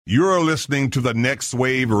You're listening to the Next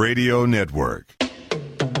Wave Radio Network. Everybody,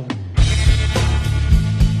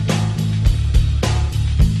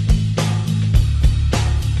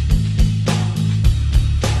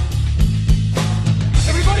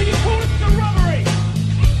 you call it the robbery!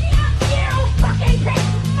 You fucking big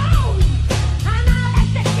moan! And I'll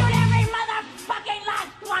execute every motherfucking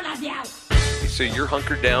last one of you! So you're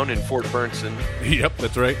hunkered down in Fort Burnson. Yep,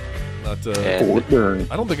 that's right. Not, Fort Burn.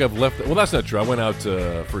 I don't think I've left. Well, that's not true. I went out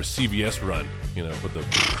for a CVS run, with the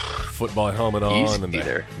football helmet on and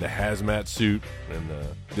the hazmat suit and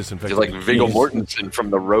disinfectant. You're like Viggo Mortensen from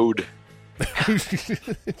The Road.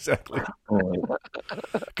 Exactly.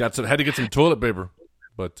 Had to get some toilet paper,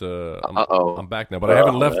 but I'm back now. But I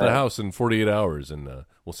haven't left the house in 48 hours, and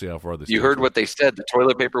we'll see how far this. You heard what they said. The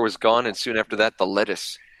toilet paper was gone, and soon after that, the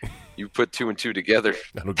lettuce. You put two and two together.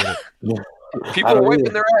 I don't get it. People are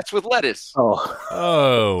wiping their ass with lettuce.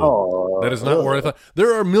 Oh, that is not where I thought.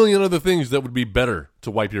 There are a million other things that would be better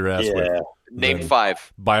to wipe your ass with. Name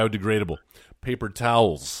 5. Biodegradable. Paper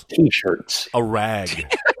towels. T-shirts. A rag.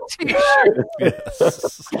 T-shirt.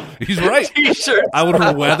 Yes. He's right. T-shirt. I would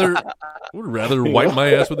rather wipe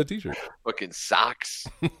my ass with a T-shirt. Fucking socks.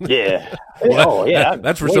 Yeah.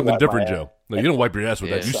 That's for something different, Joe. No, you don't wipe your ass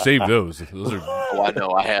with that. You save those. Those are. Oh, I know.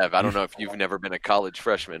 I have. I don't know if you've never been a college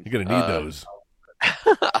freshman. You're gonna need those.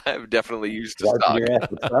 I've definitely used a sock. Your ass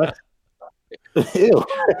with socks? Ew.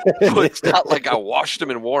 Well, it's not like I washed them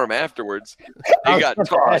and wore them afterwards. They got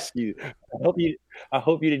tossed. I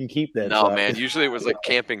hope you didn't keep that. No, man. Usually it was like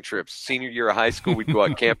camping trips. Senior year of high school, we'd go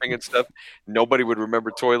out camping and stuff. Nobody would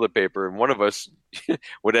remember toilet paper, and one of us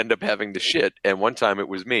would end up having to shit. And one time it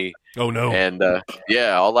was me. Oh no! And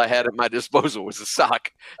all I had at my disposal was a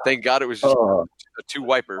sock. Thank God it was just a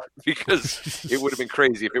 2-wiper because it would have been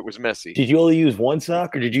crazy if it was messy. Did you only use one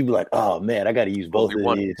sock, or did you be like, "Oh man, I got to use both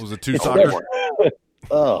of these"? Was it 2 sockers?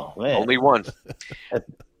 Oh man, only one.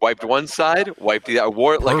 Wiped one side, wiped the other.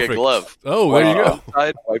 Wore it like a glove. Oh, there you go. One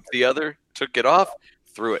side, wiped the other, took it off,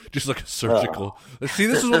 threw it. Just like a surgical. See,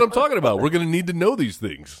 this is what I'm talking about. We're going to need to know these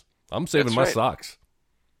things. I'm saving my socks.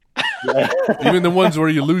 Even the ones where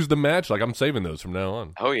you lose the match, like I'm saving those from now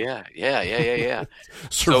on. Oh yeah.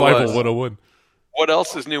 Survival 101. What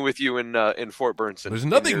else is new with you in Fort Burnson? There's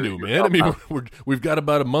nothing new, man. I mean, we've got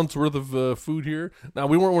about a month's worth of food here. Now,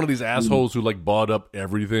 we weren't one of these assholes who bought up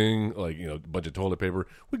everything, a bunch of toilet paper.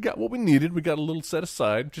 We got what we needed. We got a little set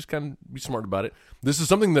aside. Just kind of be smart about it. This is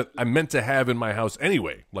something that I meant to have in my house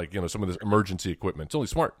anyway, some of this emergency equipment. It's only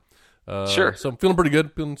smart. Sure. So I'm feeling pretty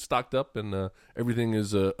good, feeling stocked up, and everything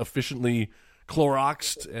is efficiently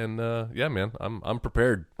Cloroxed. And yeah, man, I'm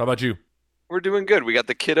prepared. How about you? We're doing good. We got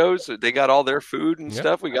the kiddos. They got all their food and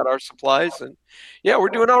stuff. We got our supplies. And, yeah, we're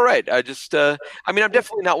doing all right. I just I'm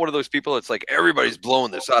definitely not one of those people that's like everybody's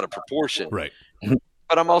blowing this out of proportion. Right.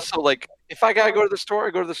 But I'm also like, if I got to go to the store, I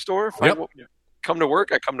go to the store. If I come to work,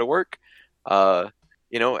 I come to work.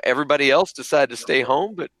 Everybody else decided to stay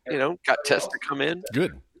home, but, got tests to come in.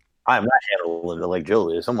 Good. I'm not handling it like Joe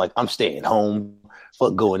is. I'm like, I'm staying home.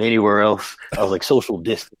 Fuck going anywhere else. I was like social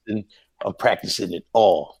distancing. I'm practicing it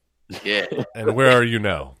all. Yeah. And where are you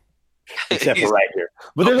now? Except for right here.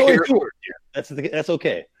 But there's only 2 here. That's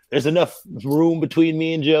okay. There's enough room between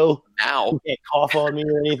me and Joe. Now. You can't cough on me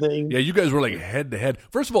or anything. Yeah, you guys were like head to head.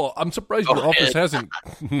 First of all, I'm surprised your office hasn't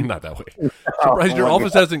not that way. Surprised your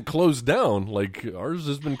office hasn't closed down. Like ours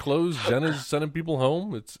has been closed. Jenna's sending people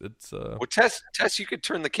home. It's Well, Tess, you could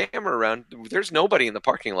turn the camera around. There's nobody in the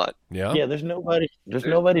parking lot. Yeah. Yeah, there's nobody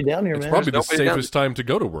down here, it's man. probably the safest time to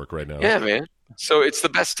go to work right now. Yeah, man. So it's the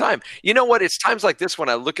best time. You know what? It's times like this when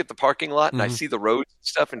I look at the parking lot and I see the roads and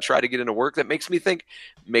stuff and try to get into work that makes me think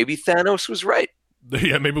maybe Thanos was right.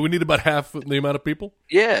 Yeah, maybe we need about half the amount of people.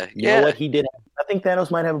 Yeah, You know what he did? I think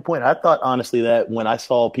Thanos might have a point. I thought honestly that when I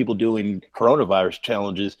saw people doing coronavirus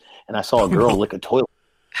challenges and I saw a girl lick a toilet.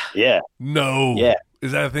 Yeah. No. Yeah.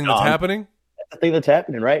 Is that a thing that's happening? That's a thing that's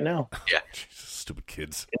happening right now. Yeah. Jesus, stupid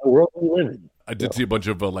kids. In the world we live in. I did see a bunch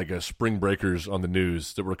of spring breakers on the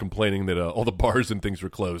news that were complaining that all the bars and things were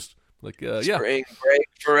closed. Yeah. Spring break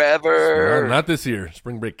forever. Not this year.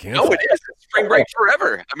 Spring break canceled. No, it is. It's spring break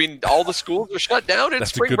forever. I mean, all the schools are shut down.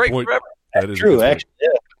 It's spring break forever. That is true, actually. Yeah.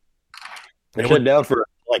 They Yeah, shut down for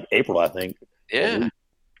April, I think. Yeah.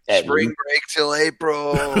 Spring break till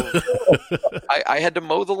April. I had to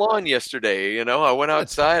mow the lawn yesterday. I went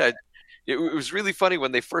outside. It was really funny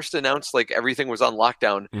when they first announced everything was on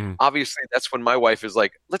lockdown. Obviously, that's when my wife is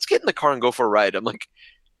like, "Let's get in the car and go for a ride." I'm like,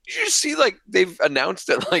 "Did you see they've announced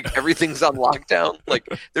that everything's on lockdown?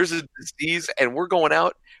 There's a disease and we're going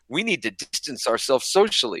out. We need to distance ourselves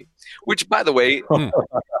socially." Which, by the way,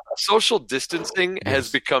 social distancing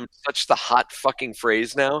has become such the hot fucking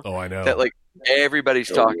phrase now. Oh, I know. That like everybody's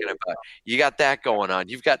talking about. You got that going on.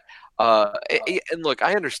 You've got and look,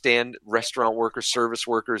 I understand restaurant workers, service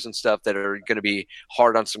workers and stuff that are going to be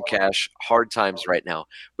hard on some cash, hard times right now.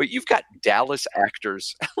 But you've got Dallas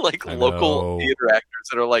actors, like local theater actors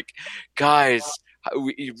that are like, guys,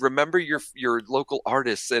 remember your local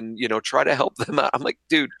artists and, you know, try to help them out. I'm like,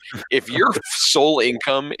 dude, if your sole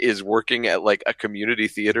income is working at like a community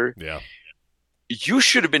theater, you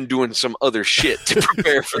should have been doing some other shit to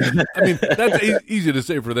prepare for that. I mean, that's easy to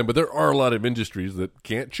say for them, but there are a lot of industries that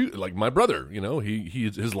can't shoot. Like my brother, you know,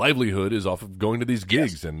 his livelihood is off of going to these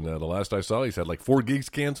gigs, and the last I saw, he's had like 4 gigs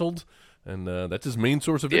canceled, and that's his main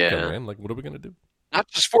source of income, man. Like, what are we gonna do? Not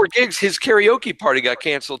just 4 gigs, his karaoke party got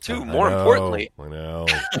canceled too. More importantly, I know.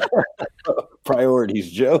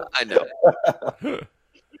 Priorities, Joe. I know.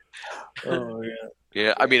 Oh yeah.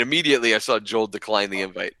 Yeah, I mean, immediately I saw Joel decline the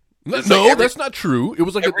invite. No, that's not true. It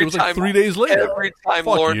was like 3 days later. Every time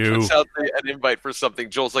Lauren puts out an invite for something,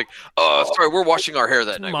 Joel's like, "Oh, sorry, we're washing our hair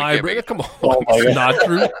that night." Come on, it's not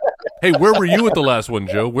true. Hey, where were you at the last one,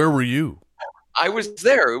 Joe? Where were you? I was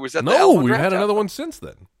there. It was at the No, we've Draft had House. another one since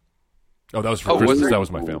then. Oh, that was for Christmas. That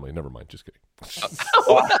was my family. Never mind. Just kidding.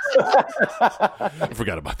 I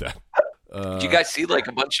forgot about that. Did you guys see like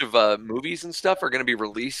a bunch of movies and stuff are going to be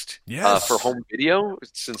released for home video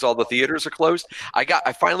since all the theaters are closed?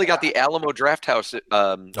 I finally got the Alamo Draft House.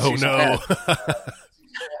 Oh no!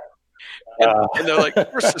 And they're like,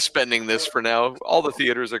 we're suspending this for now. All the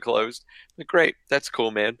theaters are closed. Like, great, that's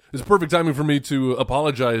cool, man. It's perfect timing for me to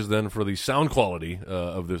apologize then for the sound quality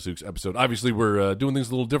of this week's episode. Obviously, we're doing things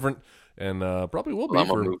a little different, and probably will be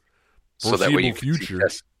for so that way you can future.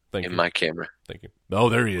 See in my camera. Thank you. Oh,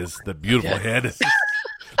 there he is. The beautiful head.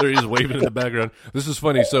 There he is waving in the background. This is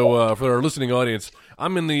funny. So for our listening audience,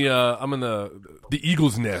 I'm in the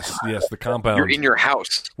Eagle's Nest. Yes, the compound. You're in your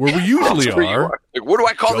house. Where we usually are. Like, what do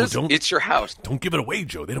I call Joe, this? It's your house. Don't give it away,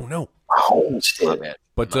 Joe. They don't know. Oh, shit.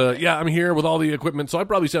 But I'm here with all the equipment, so I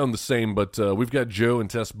probably sound the same. But we've got Joe and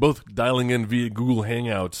Tess both dialing in via Google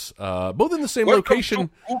Hangouts, both in the same location,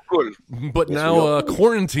 but now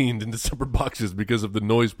quarantined into separate boxes because of the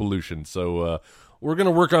noise pollution. So we're going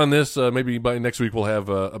to work on this. Maybe by next week we'll have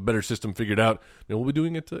a better system figured out, and we'll be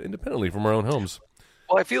doing it independently from our own homes.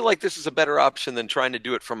 Well, I feel like this is a better option than trying to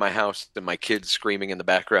do it from my house and my kids screaming in the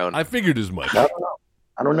background. I figured as much.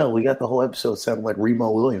 I don't know. We got the whole episode sounding like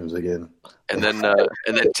Remo Williams again. And then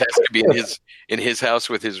Tess could be in his house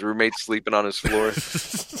with his roommate sleeping on his floor.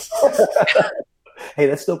 Hey,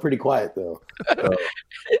 that's still pretty quiet though.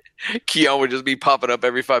 Keon would just be popping up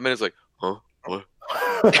every 5 minutes, like, huh? What?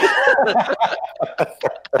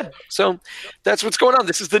 So that's what's going on.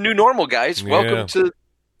 This is the new normal, guys. Yeah. Welcome to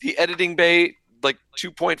the Editing Bay, like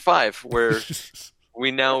 2.5, where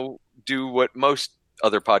we now do what most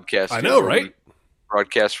other podcasts do. I know, right?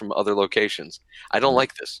 Broadcast from other locations. I don't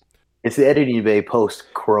like this. It's the Editing Bay post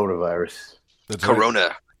coronavirus. That's Corona.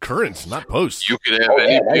 Right. Currents, not posts. You can have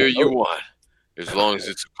any beer you want, as long as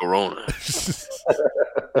it's a Corona.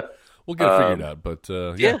 We'll get it figured out, but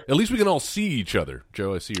at least we can all see each other.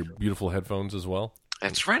 Joe, I see your beautiful headphones as well.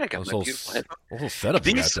 That's right. I got my beautiful headphones. Little setup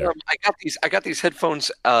you got These, there. I got these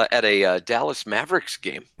headphones at a Dallas Mavericks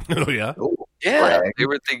game. Oh yeah. Yeah,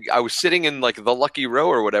 I was sitting in like the lucky row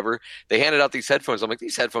or whatever. They handed out these headphones. I'm like,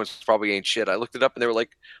 these headphones probably ain't shit. I looked it up and they were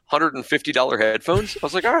like $150 headphones. I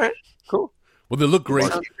was like, all right, cool. Well, they look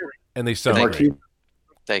great and they sound great.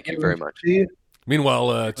 Thank you very much.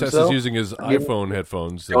 Meanwhile, Tess is using his iPhone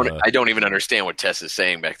headphones. I don't even understand what Tess is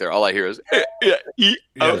saying back there. All I hear is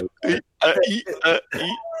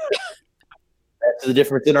That's the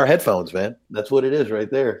difference in our headphones, man. That's what it is right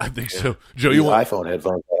there. I think so. Joe, you want iPhone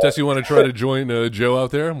headphones? Tess, you want to try to join Joe out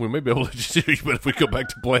there? We may be able to just hear you, but if we go back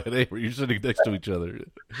to Plan A, where you're sitting next to each other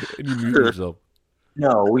and you mute yourself.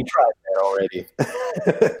 No, we tried that already.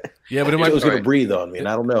 Yeah, but it was going to breathe on me, and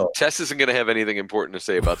I don't know. Tess isn't going to have anything important to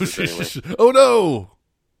say about this anyway. Oh no!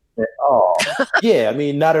 Oh, yeah. I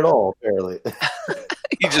mean, not at all. Apparently,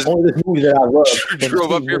 He just only this movie that I love.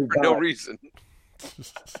 drove up here for no reason.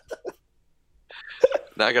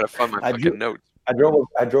 Now I got to find my fucking notes. I drove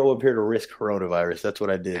up here to risk coronavirus. That's what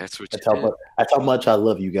I did. That's what you did. That's how much I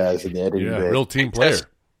love you guys in the editing bay. Real team player.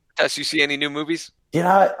 Tess, you see any new movies? Did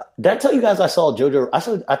I tell you guys I saw JoJo?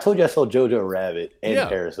 I told you I saw JoJo Rabbit and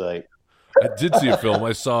Parasite. I did see a film.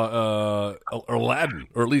 I saw Aladdin,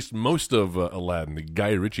 or at least most of Aladdin, the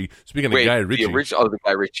Guy Ritchie. Speaking of Guy Ritchie. The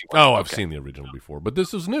Guy Ritchie one. Oh, I've seen the original before, but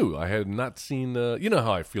this is new. I had not seen, you know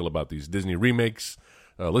how I feel about these Disney remakes.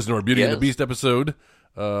 Listen to our Beauty and the Beast episode.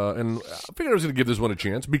 And I figured I was going to give this one a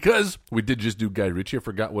chance because we did just do Guy Ritchie. I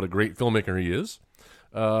forgot what a great filmmaker he is.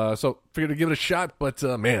 So figured to give it a shot. But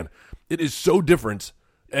man, it is so different,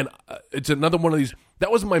 and it's another one of these.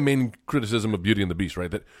 That was my main criticism of Beauty and the Beast, right?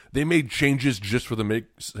 That they made changes just for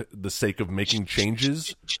the sake of making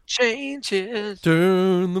changes. Changes.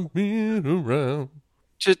 Turn the beat around.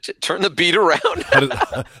 Turn the beat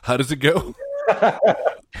around. How does it go?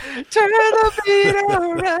 Turn the beat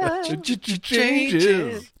around.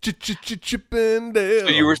 Changes. Chippendale. So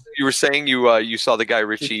you were saying you saw the Guy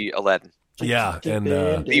Ritchie Aladdin. Yeah, and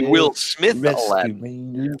The Will Smith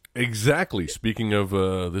Aladdin. Exactly. Speaking of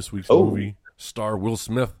this week's movie star Will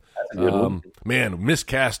Smith, man,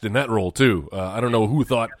 miscast in that role too. I don't know who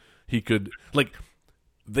thought he could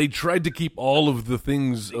They tried to keep all of the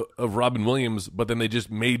things of Robin Williams, but then they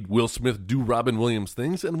just made Will Smith do Robin Williams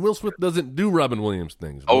things, and Will Smith doesn't do Robin Williams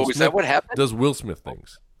things. Will Is that what happened? Does Will Smith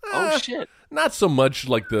things? Oh shit! Not so much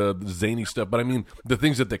like the zany stuff, but I mean the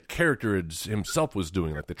things that the character himself was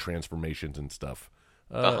doing, like the transformations and stuff.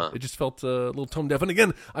 It just felt a little tone deaf. And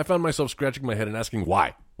again, I found myself scratching my head and asking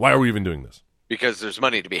why. Why are we even doing this? Because there's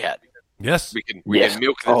money to be had. Yes, we can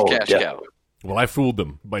milk this cash cow. Well, I fooled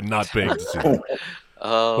them by not paying to see it.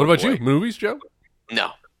 What about you? Movies, Joe?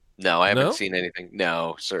 No, I haven't seen anything.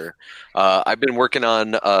 No, sir. I've been working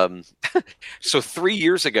on. So 3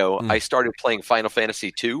 years ago, I started playing Final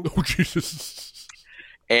Fantasy II. Oh Jesus!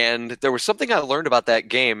 And there was something I learned about that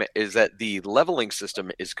game is that the leveling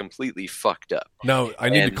system is completely fucked up. Now I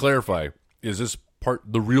need to clarify: is this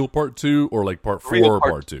the real part 2 or like part 4 or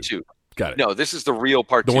part 2? Got it. No, this is the real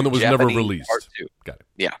part 2. The one that was Japanese never released. Part 2. Got it.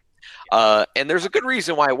 Yeah. And there's a good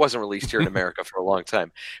reason why it wasn't released here in America for a long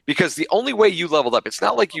time. Because the only way you leveled up, it's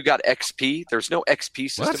not like you got XP. There's no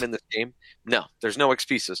XP system in this game. No, there's no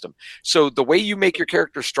XP system. So the way you make your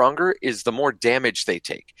character stronger is the more damage they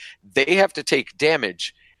take. They have to take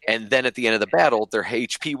damage, and then at the end of the battle, their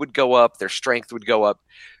HP would go up, their strength would go up.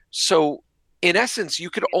 So in essence, you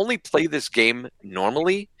could only play this game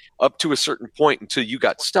normally up to a certain point until you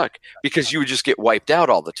got stuck, because you would just get wiped out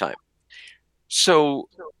all the time. So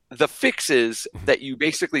the fix is that you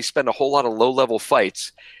basically spend a whole lot of low-level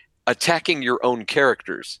fights attacking your own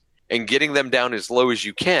characters and getting them down as low as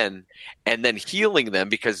you can, and then healing them,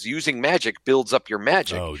 because using magic builds up your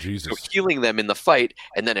magic. Oh, Jesus. So healing them in the fight,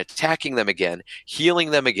 and then attacking them again,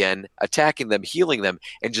 healing them again, attacking them, healing them,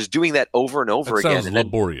 and just doing that over and over again. Sounds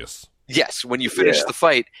laborious. Yes, when you finish the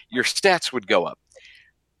fight, your stats would go up.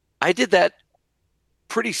 I did that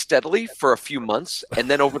pretty steadily for a few months, and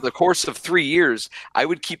then over the course of 3 years, I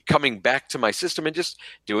would keep coming back to my system and just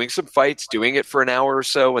doing some fights, doing it for an hour or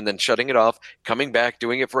so, and then shutting it off, coming back,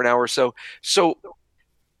 doing it for an hour or so. So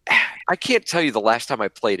I can't tell you the last time I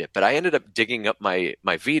played it, but I ended up digging up my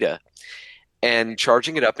Vita and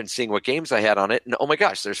charging it up and seeing what games I had on it, and oh my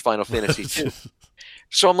gosh, there's Final Fantasy II.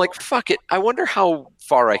 So I'm like, fuck it, I wonder how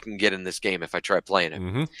far I can get in this game if I try playing it.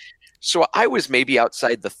 Mm-hmm. So I was maybe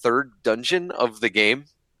outside the third dungeon of the game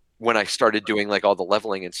when I started doing like all the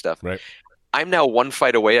leveling and stuff. Right. I'm now one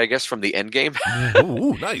fight away, I guess, from the end game.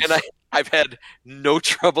 Ooh, nice. And I've had no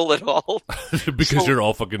trouble at all. Because you're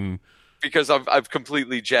all fucking... Because I've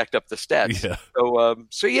completely jacked up the stats. Yeah.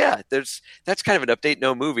 So yeah, that's kind of an update,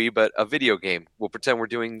 no movie, but a video game. We'll pretend we're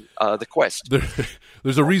doing the quest.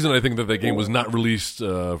 There's a reaon I think that game was not released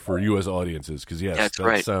for U.S. audiences, because yes,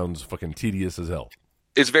 that sounds fucking tedious as hell.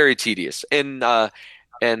 It's very tedious, and I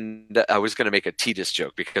was going to make a Titus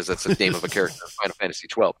joke because that's the name of a character in Final Fantasy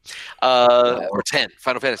 12 or 10.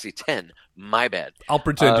 Final Fantasy 10. My bad. I'll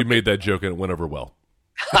pretend you made that joke and it went over well.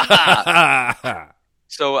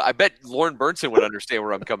 So I bet Lauren Burnson would understand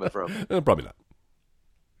where I'm coming from. Probably not.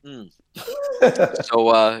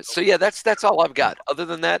 So yeah, that's all I've got. Other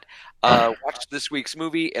than that, watched this week's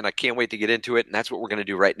movie, and I can't wait to get into it. And that's what we're going to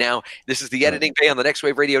do right now. This is the Editing Bay on the Next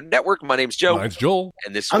Wave Radio Network. My name's Joe. Mine's Joel.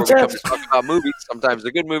 And this is where we come to talk about movies. Sometimes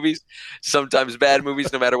they're good movies, sometimes bad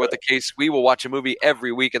movies. No matter what the case, we will watch a movie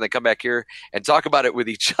every week and then come back here and talk about it with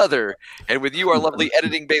each other. And with you, our lovely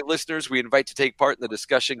Editing Bay listeners, we invite to take part in the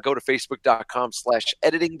discussion. Go to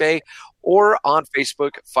facebook.com/Editing Bay, or on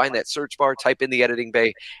Facebook, find that search bar, type in the Editing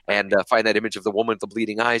Bay, and find that image of the woman with the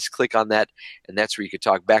bleeding eyes. Click on that, and that's where you can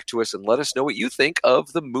talk back to us and let us know what you think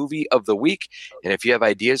of the movie of the week. And if you have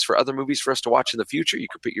ideas for other movies for us to watch in the future, you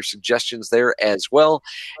can put your suggestions there as well.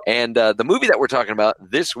 And the movie that we're talking about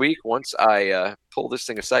this week, once I pull this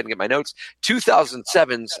thing aside and get my notes,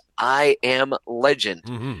 2007's I Am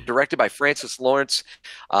Legend, directed by Francis Lawrence.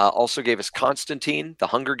 Also gave us Constantine, The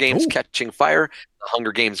Hunger Games Catching Fire, The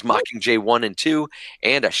Hunger Games Mockingjay 1 and 2,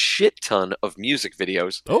 and a shit ton of music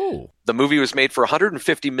videos. Oh. The movie was made for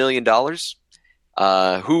 $150 million.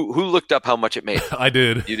 Who looked up how much it made? I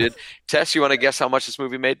did. You did. Tess, you want to guess how much this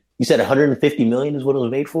movie made? You said 150 million is what it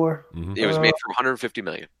was made for? Mm-hmm. It was made for 150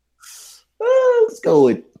 million. Let's go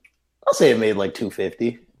with, I'll say it made like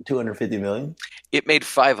 250 million. It made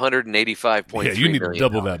 585.3 Yeah, you need million. to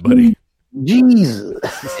double that, buddy. Jesus.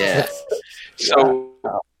 Yeah. So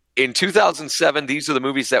in 2007, these are the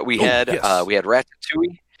movies that we had. Yes. We had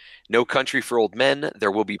Ratatouille, No Country for Old Men,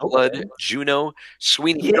 There Will Be Blood, Okay. Juno,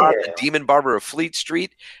 Sweeney Yeah. Todd, The Demon Barber of Fleet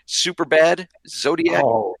Street, Superbad, Zodiac,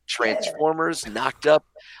 Oh, Transformers, Knocked Up,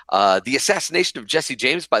 The Assassination of Jesse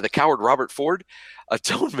James by the coward Robert Ford,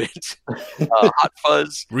 Atonement, Hot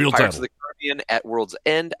Fuzz, Real Pirates title. of the Caribbean, At World's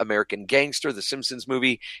End, American Gangster, The Simpsons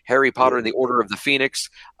movie, Harry Potter and the Order of the Phoenix,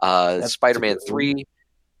 Spider-Man a good 3,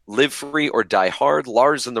 Live Free or Die Hard,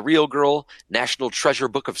 Lars and the Real Girl, National Treasure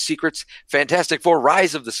Book of Secrets, Fantastic Four,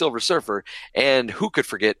 Rise of the Silver Surfer, and who could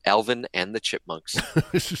forget Alvin and the Chipmunks?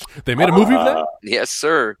 They made a movie of that? Yes,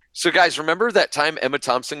 sir. So, guys, remember that time Emma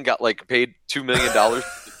Thompson got paid $2 million to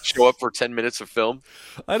show up for 10 minutes of film?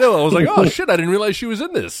 I know. I was like, oh, shit, I didn't realize she was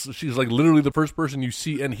in this. She's literally the first person you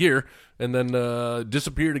see and hear, and then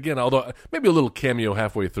disappeared again. Although maybe a little cameo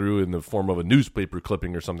halfway through in the form of a newspaper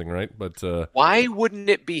clipping or something, right? But Why wouldn't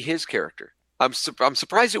it be his character? I'm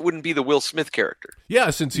surprised it wouldn't be the Will Smith character. yeah,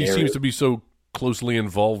 since he seems to be so closely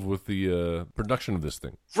involved with the production of this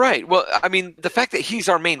thing. Right. Well, I mean, the fact that he's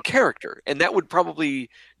our main character, and that would probably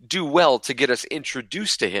do well to get us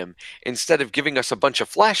introduced to him instead of giving us a bunch of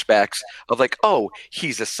flashbacks of oh,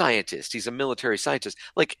 he's a scientist, he's a military scientist.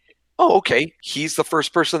 Oh, okay, he's the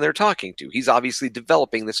first person they're talking to. He's obviously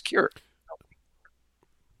developing this cure.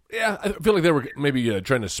 Yeah, I feel like they were maybe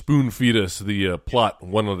trying to spoon feed us the plot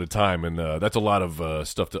one at a time, and that's a lot of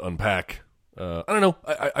stuff to unpack. I don't know.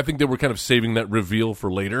 I think they were kind of saving that reveal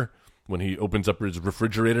for later when he opens up his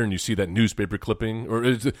refrigerator and you see that newspaper clipping. Or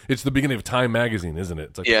it's the beginning of Time magazine, isn't it?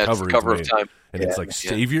 It's like Yeah, the it's cover, the cover he's of made. Time. And it's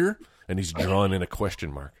Savior, and he's drawn in a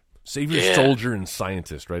question mark. Savior, Yeah. soldier, and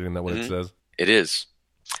scientist, right? Isn't that what it says? It is.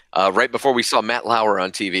 Right before we saw Matt Lauer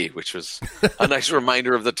on TV, which was a nice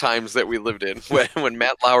reminder of the times that we lived in when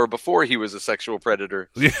Matt Lauer, before he was a sexual predator,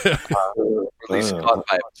 Yeah. released caught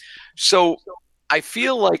by it. So I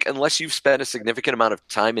feel like unless you've spent a significant amount of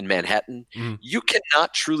time in Manhattan, you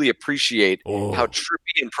cannot truly appreciate how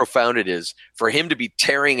trippy and profound it is for him to be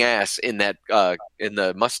tearing ass in that in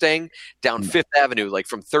the Mustang down Fifth Avenue,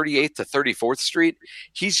 from 38th to 34th Street.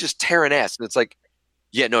 He's just tearing ass, and it's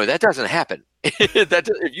yeah, no, that doesn't happen.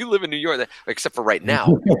 If you live in New York, except for right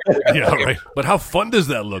now. Yeah, right. But how fun does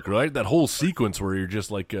that look, right? That whole sequence where you're just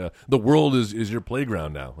the world is your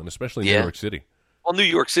playground now, and especially New York City. Well, New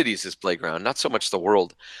York City is his playground, not so much the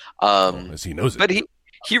world. As he knows it. But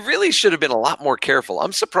he really should have been a lot more careful.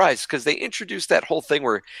 I'm surprised because they introduced that whole thing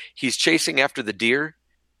where he's chasing after the deer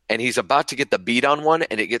and he's about to get the bead on one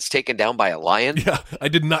and it gets taken down by a lion. Yeah, I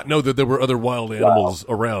did not know that there were other wild animals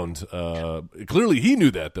around. Clearly he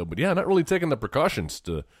knew that, though. But yeah, not really taking the precautions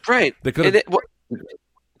to... Right. They could have...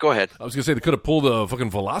 Go ahead. I was going to say, they could have pulled a fucking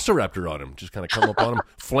velociraptor on him. Just kind of come up on him,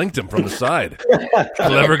 flanked him from the side.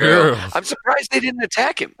 Clever girl. I'm surprised they didn't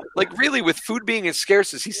attack him. Really, with food being as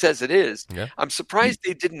scarce as he says it is, I'm surprised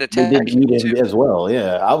they didn't attack They did eat him him as well.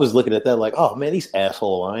 Yeah, I was looking at that oh man, these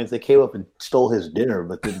asshole lions. They came up and stole his dinner,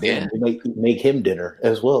 but then they make him dinner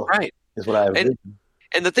as well. Right. Is what I was thinking.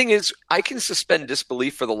 And the thing is, I can suspend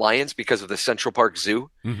disbelief for the lions because of the Central Park Zoo,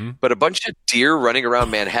 but a bunch of deer running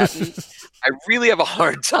around Manhattan, I really have a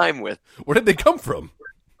hard time with. Where did they come from?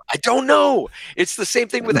 I don't know. It's the same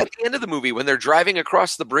thing with at the end of the movie when they're driving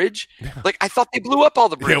across the bridge. I thought they blew up all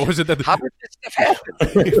the bridges. Yeah, was it that How did this stuff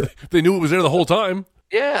happen? They knew it was there the whole time.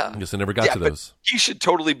 Yeah. I guess they never got to but those. He should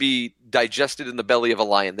totally be digested in the belly of a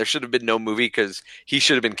lion. There should have been no movie because he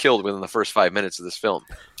should have been killed within the first 5 minutes of this film.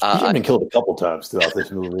 He should have been killed a couple times throughout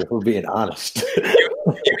this movie, if we're being honest. You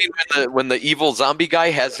mean when the evil zombie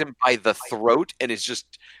guy has him by the throat and is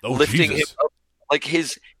just lifting him up?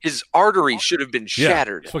 His artery should have been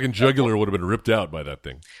shattered. His fucking jugular would have been ripped out by that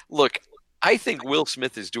thing. Look, I think Will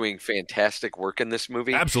Smith is doing fantastic work in this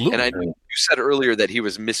movie. Absolutely. And I know you said earlier that he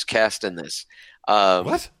was miscast in this.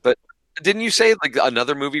 What? But didn't you say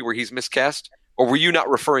another movie where he's miscast? Or were you not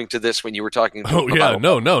referring to this when you were talking Oh, about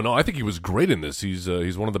yeah. No. I think he was great in this. He's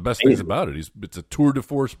one of the best things about it. It's a tour de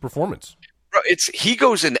force performance. Bro, he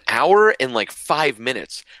goes an hour and 5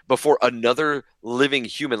 minutes before another living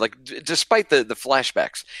human. Despite the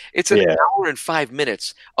flashbacks, it's an hour and 5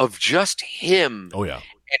 minutes of just him. Oh yeah,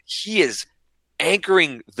 and he is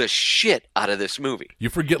anchoring the shit out of this movie. You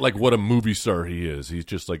forget what a movie star he is. He's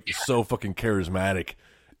just so fucking charismatic.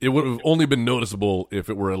 it would have only been noticeable if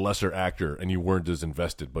it were a lesser actor and you weren't as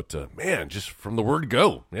invested. But man, just from the word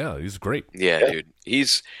go, yeah, he's great. Yeah, dude.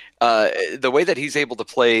 He's the way that he's able to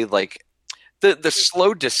play like the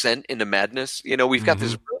slow descent into madness. You know, we've got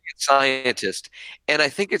this brilliant scientist, and I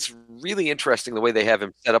think it's really interesting the way they have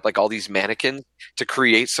him set up like all these mannequins to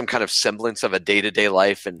create some kind of semblance of a day-to-day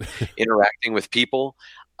life and interacting with people.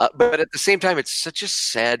 But at the same time, it's such a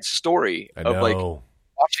sad story of like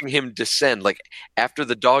watching him descend, like after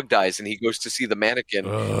the dog dies and he goes to see the mannequin.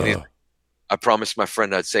 And he's like, I promised my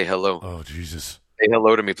friend I'd say hello. Oh, Jesus. Say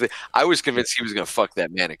hello to me, please. I was convinced he was going to fuck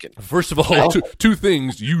that mannequin. First of all, two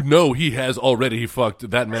things. You know he has already fucked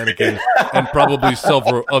that mannequin and probably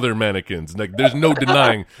several other mannequins. Like, there's no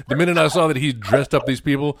denying. The minute I saw that he dressed up these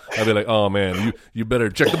people, I'd be like, oh, man, you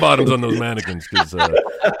better check the bottoms on those mannequins because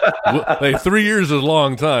like 3 years is a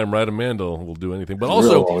long time, right? Amanda will do anything. But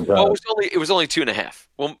also, it was only 2.5.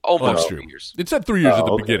 Well, almost 3 years. It said 3 years at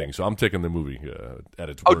the beginning, so I'm taking the movie at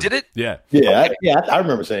its word. Oh, did it? Yeah. Yeah, I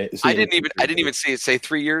remember saying. I didn't even see it say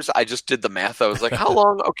 3 years. I just did the math. I was like, how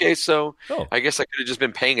long? Okay, so I guess I could have just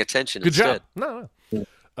been paying attention instead. Good job. No.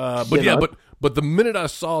 But the minute I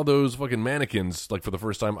saw those fucking mannequins, like for the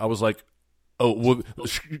first time, I was like, oh, well,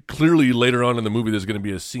 clearly later on in the movie there's going to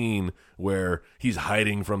be a scene where he's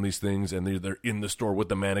hiding from these things and they're in the store with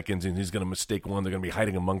the mannequins and he's going to mistake one. They're going to be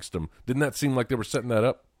hiding amongst them. Didn't that seem like they were setting that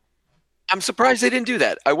up? I'm surprised they didn't do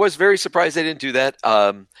that. I was very surprised they didn't do that.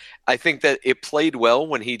 I think that it played well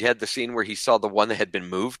when he had the scene where he saw the one that had been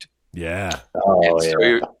moved. Yeah.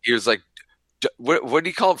 So he was like, what do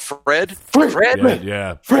you call him? Fred? Fred?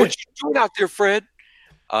 Yeah. Fred. What you doing out there, Fred?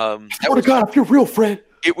 Swear to God, if you're real, Fred.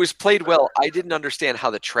 It was played well. I didn't understand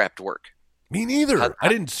how the trap worked. Me neither. I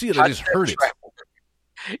didn't see it. I just heard it.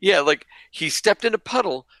 Yeah, like he stepped in a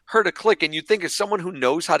puddle, heard a click, and you'd think as someone who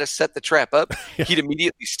knows how to set the trap up, he'd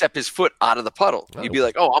immediately step his foot out of the puddle. He'd be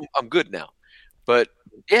like, "Oh, I'm good now." But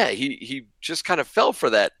yeah, he just kind of fell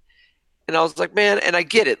for that. And I was like, man, and I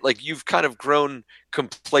get it. Like, you've kind of grown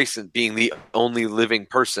complacent being the only living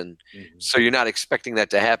person. So you're not expecting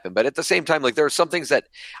that to happen. But at the same time, like, there are some things that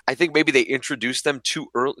I think maybe they introduced them too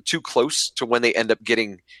early, too close to when they end up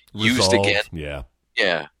getting used again. Yeah.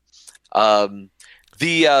 Yeah.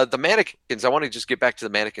 The mannequins, I want to just get back to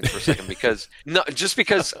the mannequins for a second because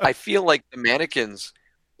I feel like the mannequins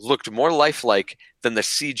looked more lifelike than the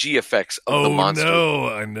CG effects of the monster.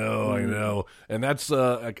 Oh, no, I know. And that's,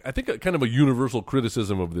 I think, kind of a universal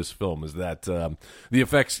criticism of this film is that the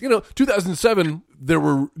effects, 2007, there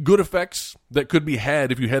were good effects that could be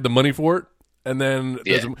had if you had the money for it. And then,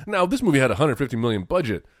 now this movie had a $150 million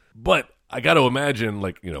budget, but I got to imagine,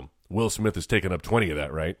 like, Will Smith has taken up 20 of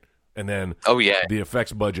that, right? And then the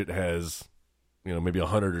effects budget has, maybe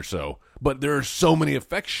 100 or so. But there are so many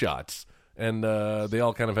effect shots. And they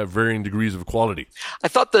all kind of have varying degrees of quality. I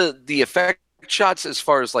thought the effect shots, as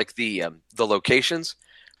far as like the locations,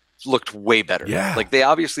 looked way better. Yeah, like they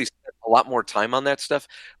obviously spent a lot more time on that stuff.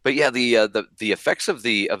 But yeah, the effects of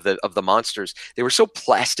the monsters, they were so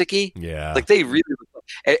plasticky. Yeah, like they really.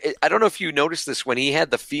 I don't know if you noticed this when he had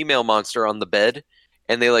the female monster on the bed.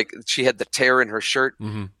 And she had the tear in her shirt,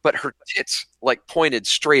 but her tits like pointed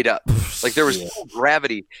straight up. Like there was no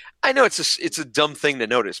gravity. I know it's a dumb thing to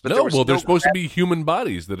notice, but they're supposed to be human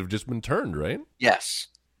bodies that have just been turned, right? Yes.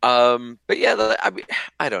 But yeah,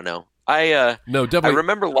 I don't know. No, definitely. I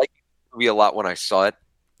remember liking the movie a lot when I saw it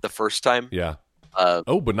the first time. Yeah.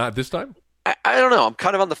 But not this time? I don't know. I'm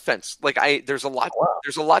kind of on the fence. Like there's a lot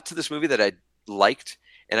to this movie that I liked,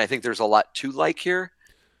 and I think there's a lot to like here.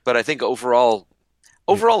 But I think overall,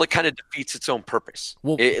 it kind of defeats its own purpose.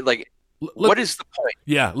 Well, what is the point?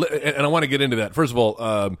 Yeah, and I want to get into that. First of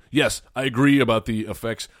all, yes, I agree about the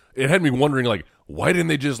effects. It had me wondering, like, why didn't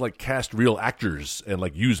they just like cast real actors and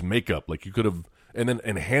like use makeup? Like you could have, and then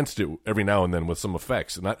enhanced it every now and then with some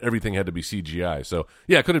effects. Not everything had to be CGI. So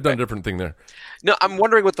yeah, I could have done a different thing there. No, I'm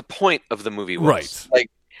wondering what the point of the movie was. Right.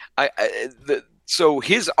 Like, so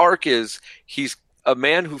his arc is he's a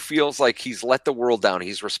man who feels like he's let the world down.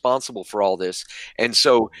 He's responsible for all this. And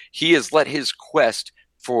so he has let his quest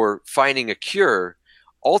for finding a cure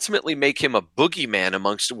ultimately make him a boogeyman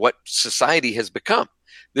amongst what society has become.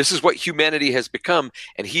 This is what humanity has become,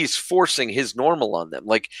 and he's forcing his normal on them.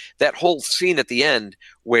 Like that whole scene at the end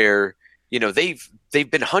where, they've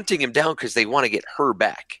been hunting him down because they want to get her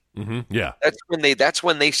back. Mm-hmm. Yeah. That's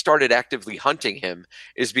when they started actively hunting him,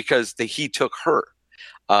 is because he took her.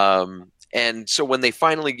 And so when they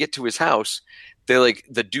finally get to his house,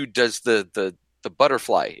 the dude does the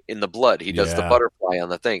butterfly in the blood. He does the butterfly on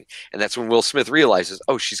the thing. And that's when Will Smith realizes,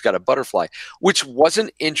 oh, she's got a butterfly, which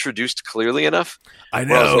wasn't introduced clearly enough. I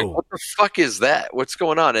know. I was like, what the fuck is that? What's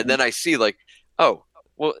going on? And then I see well,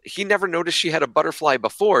 Well, he never noticed she had a butterfly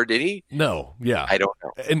before, did he? No, yeah. I don't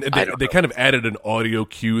know. And they kind of added an audio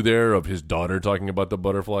cue there of his daughter talking about the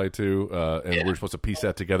butterfly too, and we're supposed to piece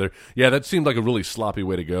that together. Yeah, that seemed like a really sloppy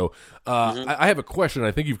way to go. I have a question.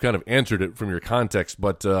 I think you've kind of answered it from your context,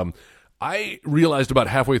 but I realized about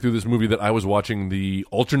halfway through this movie that I was watching the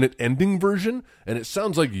alternate ending version, and it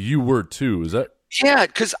sounds like you were too. Is that? Yeah,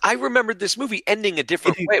 because I remembered this movie ending a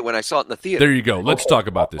different way when I saw it in the theater. There you go. Let's talk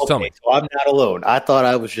about this. Tell me. So I'm not alone. I thought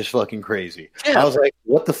I was just fucking crazy. Yeah. I was like,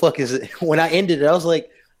 what the fuck is it? When I ended it, I was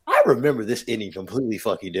like, I remember this ending completely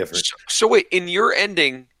fucking different. So wait, in your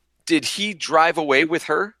ending, did he drive away with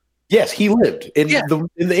her? Yes, he lived. In Yeah.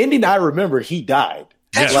 in the ending I remember, he died.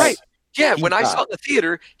 That's Yes. right. Yeah, He when I died. saw it in the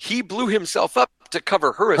theater, he blew himself up to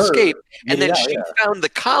cover her escape, and then Yeah, she yeah. found the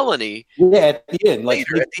colony. Yeah, at the end. Like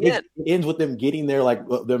Later, at the end. it ends with them getting there, like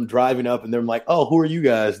them driving up and them like, oh, who are you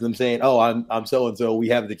guys? And them saying, oh, I'm so and so, we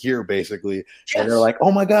have the cure, basically. Yes. And they're like,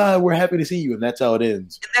 oh my God, we're happy to see you. And that's how it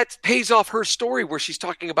ends. And that pays off her story where she's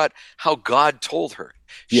talking about how God told her.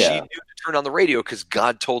 Yeah. She knew to turn on the radio because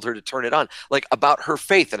God told her to turn it on. Like about her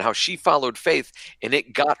faith and how she followed faith and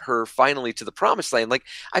it got her finally to the promised land. Like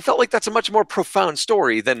I felt like that's a much more profound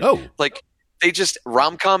story than like they just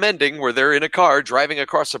rom-com ending where they're in a car driving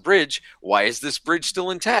across a bridge. Why is this bridge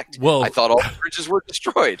still intact? Well, I thought all the bridges were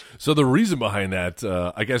destroyed. So the reason behind that,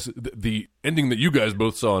 I guess, the ending that you guys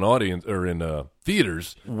both saw in audience or in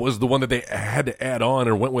theaters was the one that they had to add on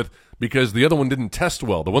or went with because the other one didn't test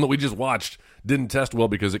well. The one that we just watched didn't test well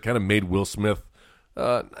because it kind of made Will Smith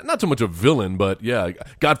not so much a villain, but yeah,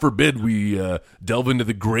 God forbid we delve into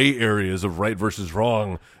the gray areas of right versus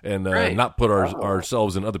wrong and not put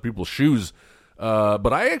ourselves in other people's shoes.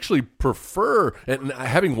 But I actually prefer, and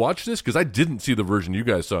having watched this, because I didn't see the version you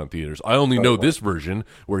guys saw in theaters. I only know this version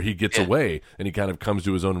where he gets away and he kind of comes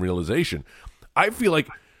to his own realization. I feel like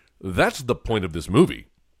that's the point of this movie.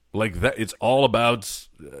 Like that, it's all about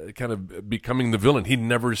kind of becoming the villain. He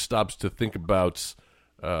never stops to think about,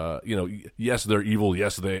 yes, they're evil.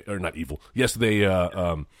 Yes, they are not evil. Yes, they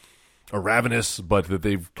are ravenous, but that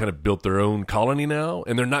they've kind of built their own colony now,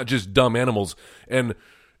 and they're not just dumb animals. And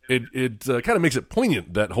it kind of makes it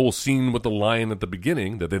poignant, that whole scene with the lion at the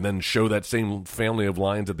beginning, that they then show that same family of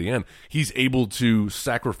lions at the end. He's able to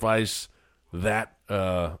sacrifice that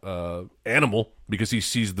animal because he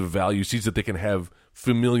sees the value, sees that they can have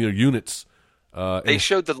familiar units. They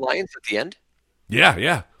showed the lions at the end?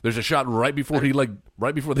 Yeah. There's a shot right before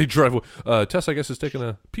they drive. Tess, I guess, is taking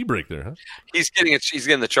a pee break there, huh? He's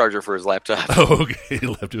getting the charger for his laptop. Oh, okay.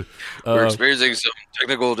 Left it. We're experiencing some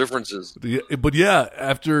technical differences. But yeah,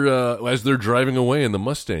 after as they're driving away in the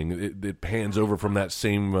Mustang, it pans over from that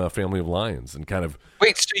same family of lions and kind of.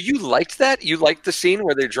 Wait, so you liked that? You liked the scene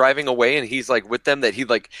where they're driving away and he's like with them, that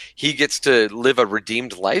he gets to live a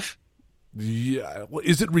redeemed life? Yeah, well,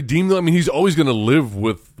 is it redeemed though? I mean, he's always going to live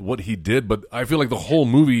with what he did, but I feel like the whole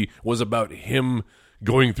movie was about him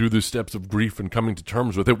going through the steps of grief and coming to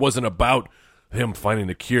terms with it. It wasn't about him finding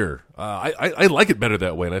a cure. I like it better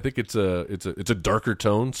that way, and I think it's a darker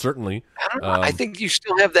tone, certainly. I don't know. I think you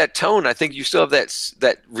still have that tone. I think you still have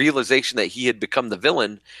that realization that he had become the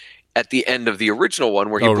villain at the end of the original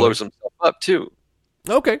one, where he blows himself up too.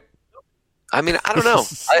 Okay. I mean, I don't know.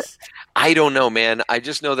 I don't know, man. I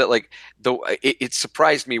just know that it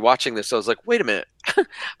surprised me watching this. I was like, wait a minute.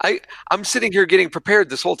 I'm sitting here getting prepared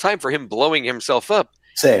this whole time for him blowing himself up.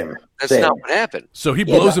 Same. That's not what happened. So he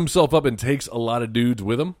blows himself up and takes a lot of dudes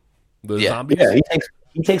with him? The zombies? Yeah,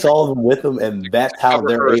 he takes all of them with him, and that's how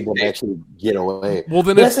they're able to actually get away. Well,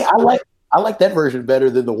 then I like that version better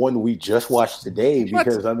than the one we just watched today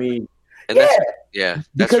because, I mean, that's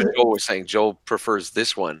what Joel was saying. Joel prefers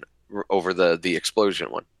this one over the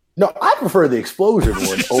explosion one. No, I prefer the explosion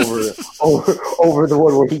one over the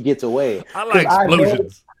one where he gets away. I like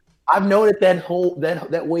explosions. I've known it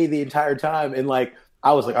that way the entire time, and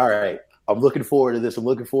I was like, all right, I'm looking forward to this. Then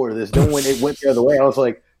when it went the other way, I was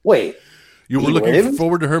like, wait, you were looking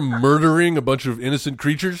forward to her murdering a bunch of innocent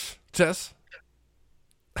creatures, Tess?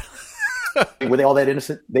 Were they all that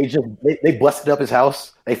innocent? They busted up his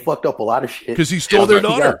house. They fucked up a lot of shit because he stole their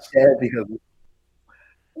daughter.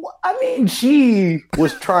 I mean, she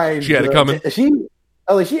was trying. She had to come in. She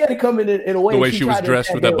had to come in a way. The way she was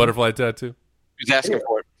dressed with that butterfly tattoo. He was asking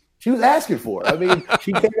for it. She was asking for it. I mean,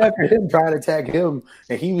 she came after him, trying to attack him,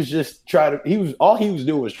 and he was just all he was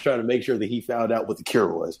doing was trying to make sure that he found out what the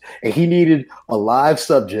cure was. And he needed a live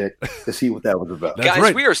subject to see what that was about. Guys,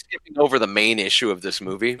 right. we are skipping over the main issue of this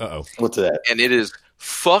movie. Uh-oh. What's that? And it is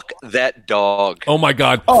fuck that dog. Oh my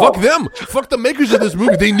God! Fuck them! Fuck the makers of this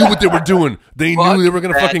movie. They knew what they were doing. They knew they were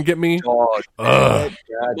gonna fucking get me. Dog. Ugh.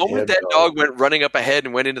 The moment that dog went running up ahead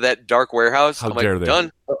and went into that dark warehouse, How I'm dare like, they.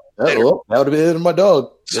 done. That would have been the end of my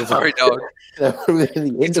dog. Sorry, dog. That would have been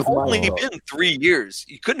the end It's of my only dog. been 3 years.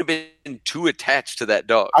 You couldn't have been too attached to that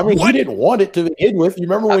dog. I mean, he didn't want it to begin with. You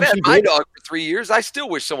remember I've when had she my did? dog for 3 years. I still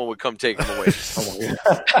wish someone would come take him away. Oh my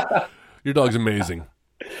God. Your dog's amazing.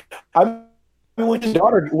 I mean, when his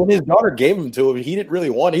daughter gave him to him, he didn't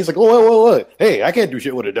really want it. He's like, whoa, hey, I can't do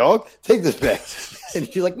shit with a dog. Take this back. And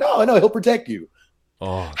she's like, no, he'll protect you.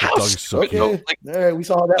 Oh, that How dog is so Okay, cute. Like, all right, we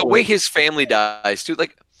saw how that the went. way his family dies, too.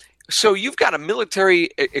 Like, so you've got a military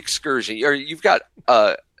excursion, or you've got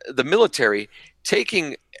the military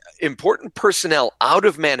taking important personnel out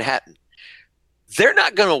of Manhattan. They're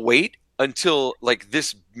not going to wait until like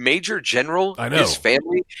this major general, I know. his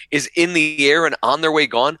family is in the air and on their way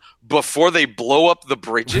gone before they blow up the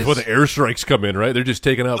bridges. Before the airstrikes come in, right? They're just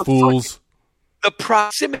taking out fools. The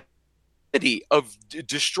proximity of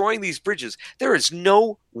destroying these bridges, there is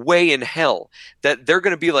no way in hell that they're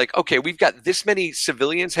going to be like, okay, we've got this many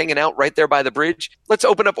civilians hanging out right there by the bridge. Let's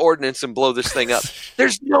open up ordnance and blow this thing up.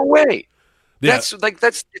 There's no way. Yeah. That's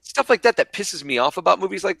it's stuff like that pisses me off about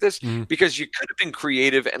movies like this, because you could have been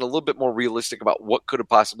creative and a little bit more realistic about what could have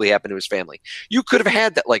possibly happened to his family. You could have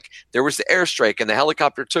had that, like, there was the airstrike and the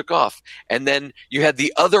helicopter took off, and then you had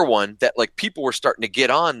the other one that like people were starting to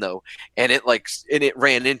get on though, and it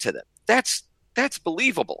ran into them. That's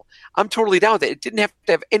believable. I'm totally down with it. It didn't have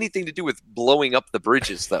to have anything to do with blowing up the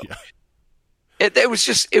bridges though. Yeah. It was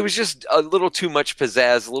just a little too much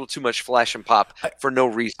pizzazz, a little too much flash and pop for no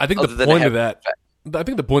reason. I think other the than point to of have- that. I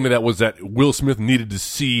think the point of that was that Will Smith needed to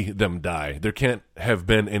see them die. There can't have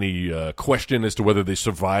been any question as to whether they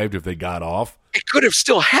survived if they got off. It could have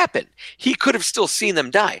still happened. He could have still seen them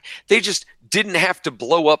die. They just didn't have to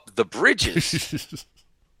blow up the bridges.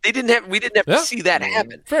 We didn't have Yeah. to see that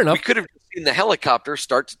happen. Fair enough. We could have seen the helicopter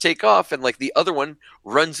start to take off and like the other one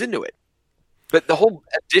runs into it. But the whole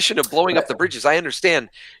addition of blowing up the bridges, I understand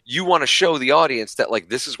you want to show the audience that like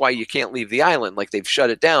this is why you can't leave the island. Like they've shut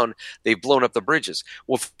it down. They've blown up the bridges.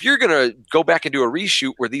 Well, if you're going to go back and do a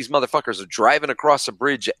reshoot where these motherfuckers are driving across a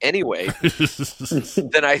bridge anyway,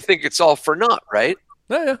 then I think it's all for naught, right?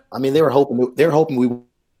 Yeah. I mean, they were hoping we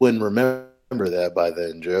wouldn't remember that by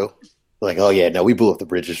then, Joe. Like, oh yeah, no, we blew up the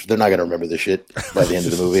bridges. They're not going to remember this shit by the end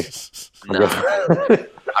of the movie. No.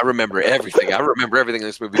 I remember everything. I remember everything in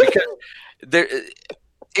this movie because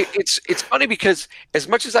it's funny because as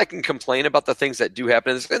much as I can complain about the things that do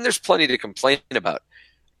happen, and there's plenty to complain about,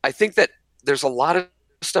 I think that there's a lot of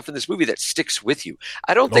stuff in this movie that sticks with you.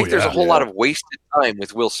 I don't think there's a whole lot of wasted time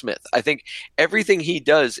with Will Smith. I think everything he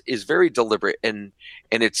does is very deliberate and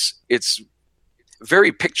it's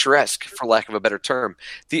very picturesque, for lack of a better term.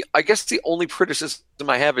 I guess the only criticism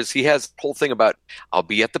I have is he has the whole thing about I'll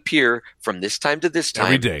be at the pier from this time to this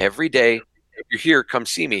time every day. If you're here, come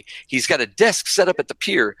see me. He's got a desk set up at the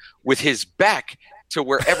pier with his back to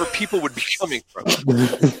wherever people would be coming from.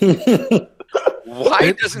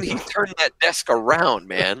 Why doesn't he turn that desk around,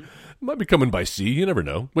 man? Might be coming by sea. You never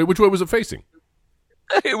know. Wait, which way was it facing?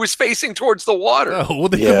 It was facing towards the water. Oh, well,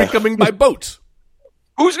 they could be coming by boat.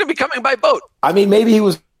 Who's going to be coming by boat? I mean, maybe he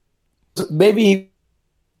was thinking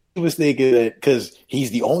that because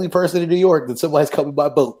he's the only person in New York that somebody's coming by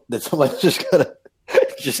boat, that somebody's just gonna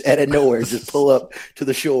just out of nowhere just pull up to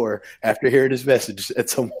the shore after hearing his message at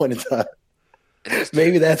some point in time.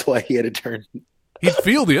 Maybe that's why he had to turn. He'd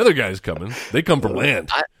feel the other guys coming. They come from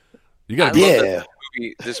land. You got to Yeah.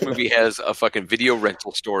 This movie has a fucking video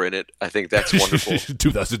rental store in it. I think that's wonderful.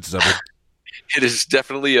 2007. It is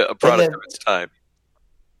definitely a product of its time.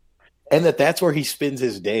 And that's where he spends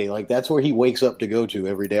his day. Like, that's where he wakes up to go to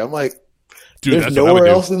every day. I'm like, Dude, there's that's what I would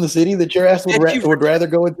nowhere do. else in the city that your ass would rather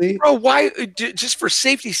go and see? Bro, why? Just for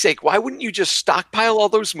safety's sake, why wouldn't you just stockpile all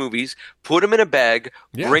those movies, put them in a bag,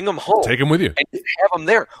 bring them home, Take them with you. and have them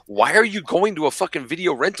there? Why are you going to a fucking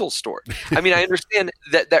video rental store? I mean, I understand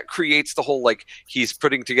that creates the whole, like, he's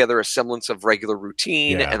putting together a semblance of regular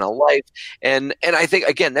routine and a life. And I think,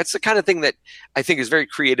 again, that's the kind of thing that I think is very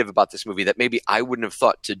creative about this movie that maybe I wouldn't have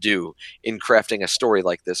thought to do in crafting a story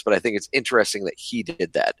like this. But I think it's interesting that he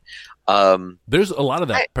did that. There's a lot of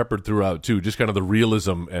that peppered throughout too, just kind of the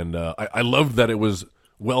realism, and I loved that it was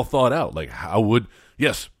well thought out. Like, how would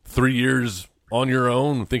 3 years on your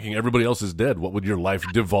own, thinking everybody else is dead, what would your life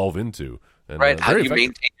devolve into? And, Right? How do you effective.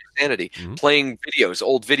 maintain your insanity, playing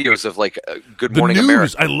old videos of like Good The Morning news.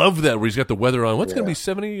 America. I love that where he's got the weather on. What's going to be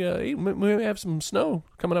 78? We may have some snow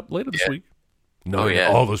coming up later this week. No,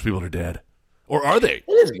 all those people are dead. Or are they?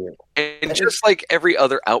 It is good. And just like every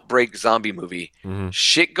other outbreak zombie movie,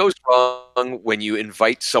 shit goes wrong when you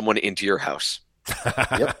invite someone into your house.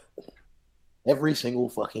 Yep. Every single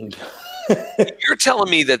fucking time. You're telling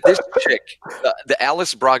me that this chick, the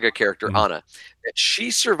Alice Braga character, Anna, that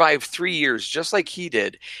she survived 3 years just like he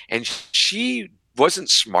did, and she wasn't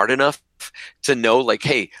smart enough to know, like,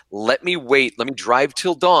 hey, let me drive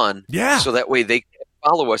till dawn, so that way they can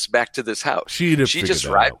follow us back to this house. She just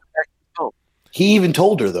drives back home. He even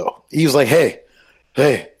told her, though. He was like, hey,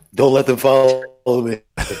 don't let them follow me.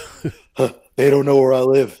 They don't know where I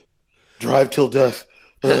live. Drive till dusk.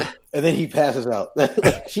 And then he passes out.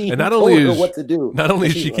 And not only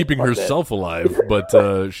is she keeping herself alive,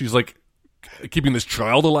 but she's like keeping this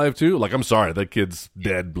child alive too. Like, I'm sorry, that kid's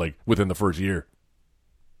dead like within the first year.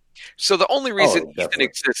 So the only reason Ethan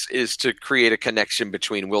exists is to create a connection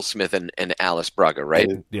between Will Smith and Alice Braga, right?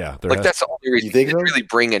 Yeah, like that's the only reason. He didn't really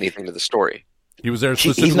bring anything to the story. He was there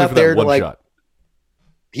specifically for that one shot.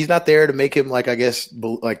 He's not there to make him, like, I guess,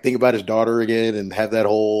 like, think about his daughter again and have that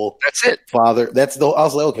whole. That's it. Father. I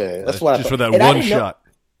was like, okay, that's what I thought. Just for that one shot.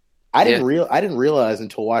 I didn't realize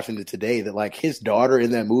until watching it today that, like, his daughter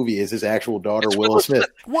in that movie is his actual daughter, Will Smith.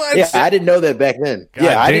 What? Yeah, I didn't know that back then.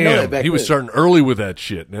 I didn't know that back then. He was starting early with that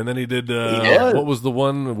shit, and then he did. What was the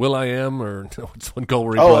one? Will I Am, or what's one called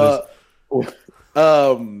where he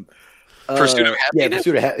plays? Pursuit of Happiness. Yeah,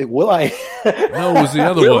 Pursuit of Happiness. Will I? No, it was the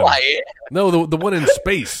other one. No, the one in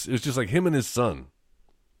space. It was just like him and his son.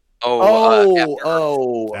 After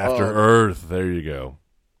Earth. There you go.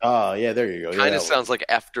 Oh, yeah, there you go. Kind of sounds like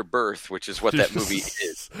After Birth, which is what that movie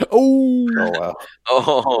is. Wow.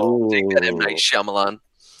 Take that, M. Night Shyamalan.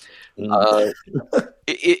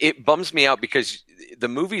 It bums me out because the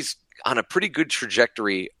movie's on a pretty good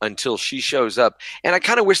trajectory until she shows up, and I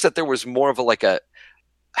kind of wish that there was more of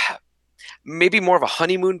maybe more of a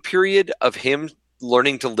honeymoon period of him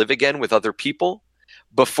learning to live again with other people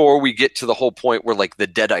before we get to the whole point where, like, the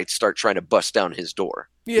Deadites start trying to bust down his door.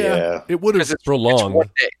 Yeah. It would have prolonged. It's 1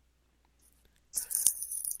 day.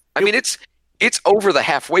 I mean, it's over the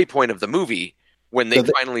halfway point of the movie when they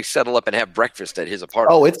finally settle up and have breakfast at his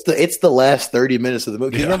apartment. Oh, it's the last 30 minutes of the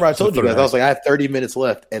movie. Remember, I told you guys, I was like, I have 30 minutes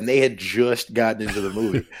left, and they had just gotten into the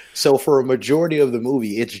movie. So for a majority of the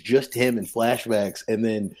movie, it's just him in flashbacks, and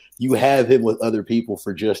then you have him with other people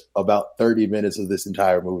for just about 30 minutes of this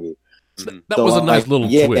entire movie. That was a nice little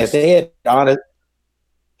twist. They had on it.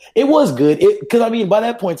 It was good because, I mean, by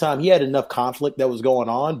that point in time, he had enough conflict that was going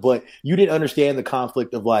on, but you didn't understand the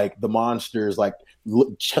conflict of, like, the monsters, like,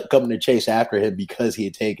 coming to chase after him because he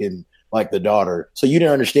had taken, like, the daughter. So you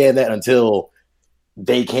didn't understand that until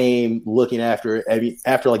they came looking after it. I mean,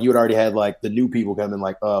 after, like, you had already had, like, the new people come in,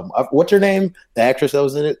 like, what's her name? The actress that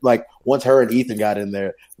was in it? Like, once her and Ethan got in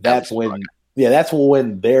there, that's when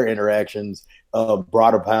their interactions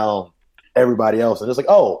brought upon everybody else. And it's like,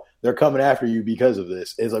 oh, they're coming after you because of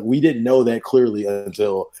this. It's like, we didn't know that clearly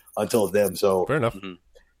until them. So fair enough.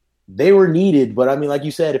 They were needed, but I mean, like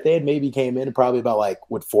you said, if they had maybe came in probably about, like,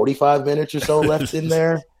 45 minutes or so left in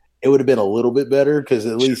there, it would have been a little bit better because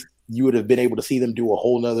at least you would have been able to see them do a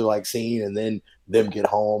whole nother, like, scene and then them get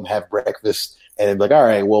home, have breakfast, and then be like, all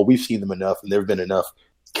right, well, we've seen them enough and there have been enough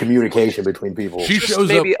communication between people. She shows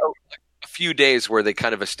maybe up a few days where they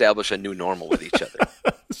kind of establish a new normal with each other.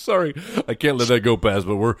 Sorry, I can't let that go past.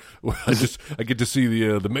 But I get to see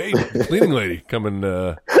the maid, the cleaning lady, coming.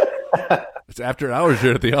 It's after hours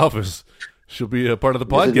here at the office. She'll be a part of the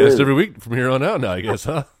podcast every week from here on out. Now, I guess,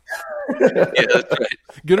 huh? Yeah, that's right.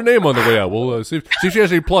 Get her name on the way out. We'll see if she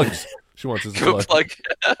has any plugs. She wants us to plug.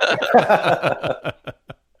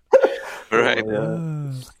 Right.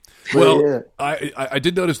 Well, I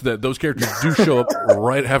did notice that those characters do show up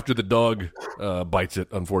right after the dog bites it,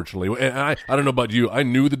 unfortunately. And I don't know about you. I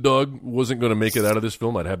knew the dog wasn't going to make it out of this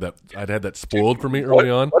film. I'd had that spoiled for me early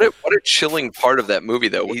on. What a chilling part of that movie,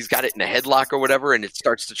 though. He's got it in a headlock or whatever, and it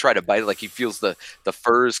starts to try to bite it. Like, he feels the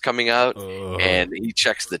furs coming out, and he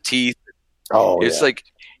checks the teeth. Oh, it's like,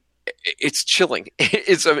 it's chilling.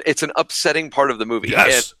 It's an upsetting part of the movie.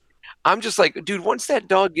 Yes. And I'm just like, dude, once that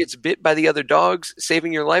dog gets bit by the other dogs,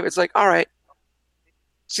 saving your life, it's like, all right,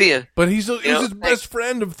 see ya. But he's his best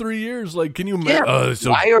friend of 3 years. Like, can you imagine? Yeah. It's so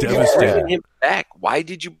why are devastating. you bringing him back? Why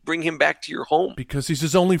did you bring him back to your home? Because he's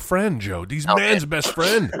his only friend, Joe. He's man's best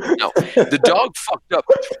friend. No, the dog fucked up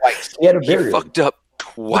twice. He fucked up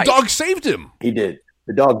twice. The dog saved him. He did.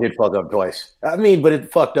 The dog did fuck up twice. I mean, but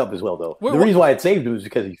it fucked up as well, though. The reason why it saved him is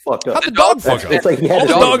because he fucked up. How'd the dog fuck up? It's like all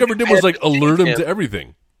the dog ever did was, like, alert him to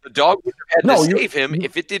everything. The dog would have had No, to save him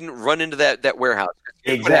if it didn't run into that warehouse.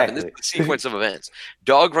 Here's what happened. Exactly. This is the sequence of events.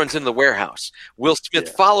 Dog runs into the warehouse. Will Smith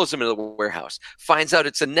follows him into the warehouse, finds out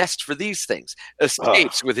it's a nest for these things,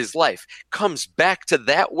 escapes with his life, comes back to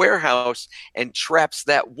that warehouse and traps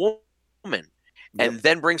that woman, and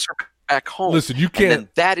then brings her back home. Listen, you can't. And then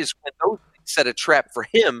that is when those things set a trap for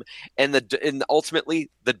him, and ultimately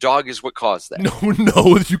the dog is what caused that.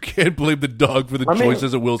 No, you can't blame the dog for the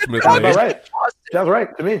choices of Will Smith Sounds made. right. Sounds right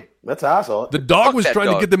to me. That's how I saw it. The dog Fuck was that trying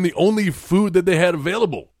to dog. get them the only food that they had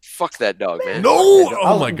available. Fuck that dog, man. No!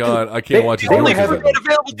 Oh my God, I can't watch they it. The only were food having-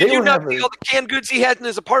 available. they Did you were not having- see all the canned goods he had in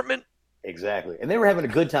his apartment? Exactly, and they were having a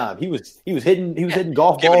good time. He was hitting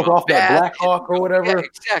golf Giving balls him a off that bath. Black Hawk or whatever. Yeah,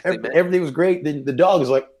 exactly, man. Everything was great. Then the dog is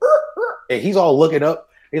like, and he's all looking up.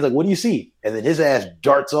 He's like, "What do you see?" And then his ass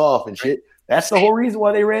darts off and shit. That's the whole reason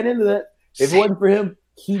why they ran into that. If it wasn't for him,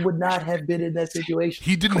 he would not have been in that situation.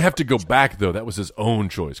 He didn't have to go back though. That was his own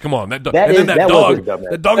choice. Come on, that dog. That And then is- that that was dog. his dumbass.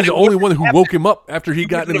 That dog is the only one who woke him up after he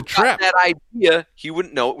got in the wouldn't have trap. gotten that idea. He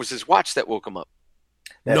wouldn't know it was his watch that woke him up.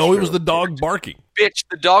 That's No, it was true. the dog barking. Bitch,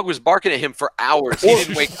 the dog was barking at him for hours. He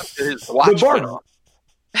didn't wake up to his watch. The went bark. off.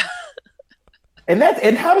 And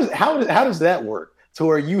how does that work? To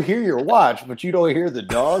where you hear your watch, but you don't hear the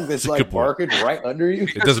dog that's That's a like good point. barking right under you.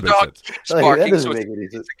 It doesn't The make dog sense. keeps Like, barking, that doesn't so make any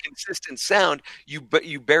sense. it's a consistent sound. But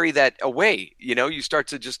you bury that away. You know, you start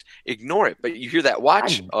to just ignore it. But you hear that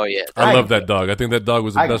watch. Oh yeah, I love that dog. I think that dog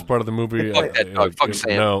was the I- best part of the movie. Fuck that dog. Fuck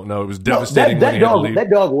Sam. No, it was No, devastating when he had to leave. that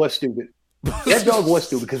dog was stupid. That dog was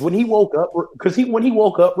stupid because when he woke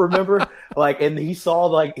up, remember, like, and he saw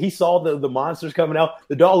the monsters coming out.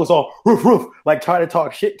 The dog was all roof, roof, like trying to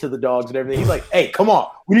talk shit to the dogs and everything. He's like, "Hey, come on,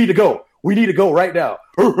 we need to go right now."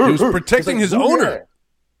 He was protecting his owner.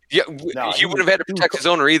 Yeah, No, he wouldn't have had to protect his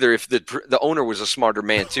owner either if the owner was a smarter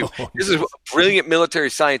man too. This is a brilliant military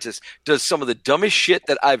scientist does some of the dumbest shit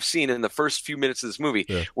that I've seen in the first few minutes of this movie,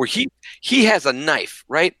 where he has a knife,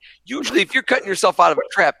 right? Usually, if you're cutting yourself out of a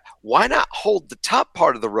trap, why not hold the top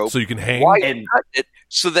part of the rope So you can hang. while you cut it,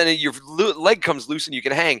 so then your leg comes loose and you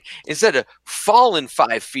can hang instead of falling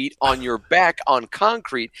 5 feet on your back on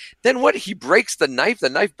concrete? Then what? He breaks the knife. The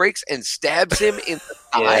knife breaks and stabs him in the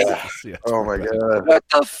thigh. Yeah. Oh my god! What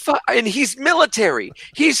the fuck? And he's military.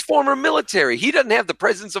 He's former military. He doesn't have the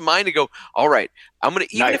presence of mind to go, all right, I'm going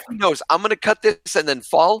to, even if he knows, I'm going to cut this and then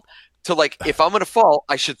fall, to like, if I'm going to fall,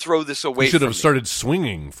 I should throw this away. He should from have me. started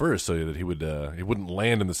swinging first so that he wouldn't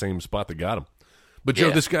land in the same spot that got him. But Joe,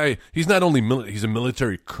 this guy, he's not only he's a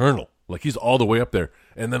military colonel. Like, he's all the way up there.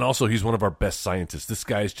 And then also he's one of our best scientists. This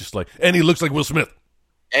guy's just like, and he looks like Will Smith.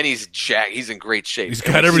 And he's jacked. He's in great shape. He's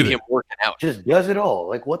And got we see everything. him working out. Just does it all.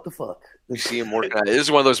 Like, what the fuck? We see him working out. This is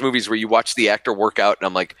one of those movies where you watch the actor work out, and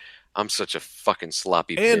I'm like, I'm such a fucking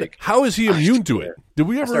sloppy And pig. how is he immune to it? Did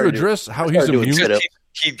we ever started address how I he's started doing immune? sit-ups.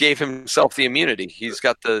 He gave himself the immunity. He's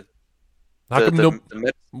got the. How come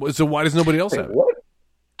the so why does nobody else Wait, have it? what?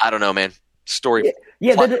 I don't know, man. Story.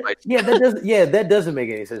 Yeah, Plot that device. that doesn't make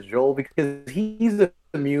any sense, Joel, because he's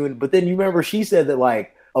immune. But then you remember she said that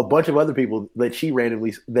like a bunch of other people that she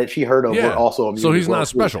heard of Yeah. were also immune. So he's as well, not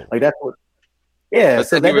too. special. Like that's what. Yeah, But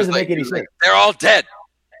so then that he was doesn't like- make any he was sense. like, they're all dead.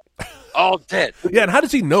 All dead. Yeah, and how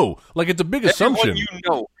does he know? Like, it's a big assumption.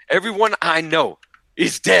 Everyone I know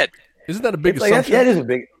is dead. Isn't that a big It's like, assumption?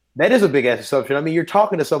 that is a big ass assumption. I mean, you're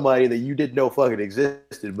talking to somebody that you didn't know fucking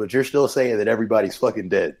existed, but you're still saying that everybody's fucking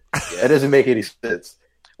dead. That doesn't make any sense.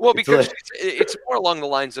 Well, It's because like- it's more along the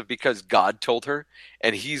lines of because God told her,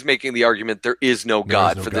 and he's making the argument there is no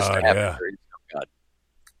God no for this to God, happen. yeah. There is no God.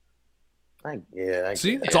 I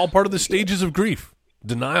See, get it's all part of the stages of grief.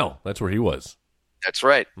 Denial. That's where he was. That's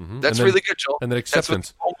right. Mhm. That's And then- really good, Joel. and then That's what acceptance.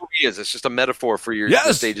 the whole movie is. It's just a metaphor for your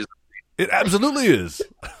Yes! stages. It absolutely is.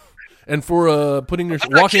 And for walking in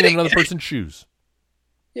kidding. another person's shoes.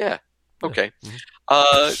 Yeah. Okay.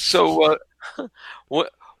 Mm-hmm. So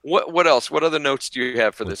what else? What other notes do you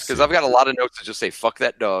have for this? Let's Because see. I've got a lot of notes that just say "fuck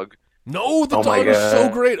that dog." No, the Oh my dog is so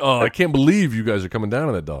God. great. Oh, I can't believe you guys are coming down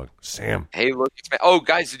on that dog. Sam. Hey, look, it's oh,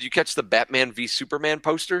 guys, did you catch the Batman v Superman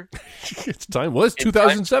poster? It's time. Well, it's In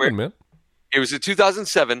 2007, Times man. It was in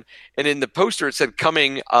 2007, and in the poster it said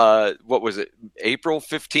coming. What was it? April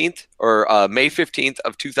 15th or May 15th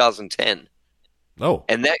of 2010. Oh.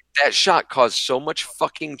 And that shot caused so much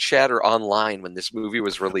fucking chatter online when this movie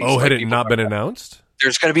was released. Oh, Like, had it people not were been like, announced?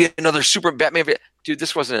 There's going to be another Batman. Dude,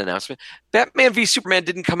 this wasn't an announcement. Batman v Superman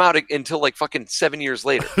didn't come out until like fucking 7 years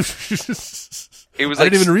later. It was I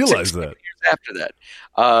like didn't even realize 6 that. years after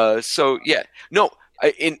that. So yeah, no.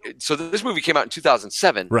 So this movie came out in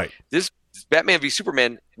 2007. Right. This Batman v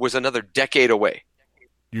Superman was another decade away.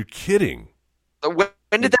 You're kidding.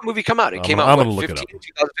 When did that movie come out? It came I'm out, gonna look it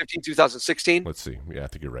 2015, 2016? Let's see. Yeah, I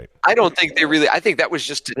think you're right. I don't think I think that was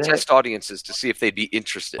just to test audiences to see if they'd be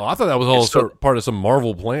interested. Oh, I thought that was all sort of part of some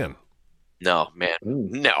Marvel plan. No, man.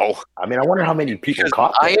 No. I mean, I wonder how many people Because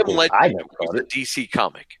caught I that. Am Legend I never was caught a it. DC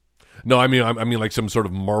comic. No, I mean like some sort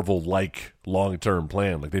of Marvel-like long-term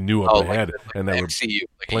plan. Like they knew up ahead, and they were MCU,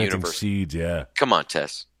 like a planting universe. seeds. Yeah. Come on,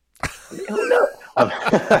 Tess. Who knows?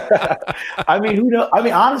 I mean, who knows? I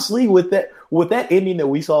mean, honestly, with that ending that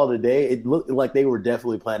we saw today, it looked like they were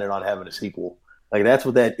definitely planning on having a sequel. Like that's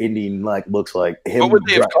what that ending looks like. What would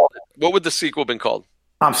they have called it? What would the sequel been called?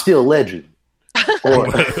 I'm Still Legend. Or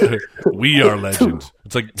We Are Legends.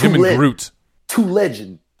 It's like him and Groot. Too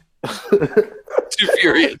Legend. Too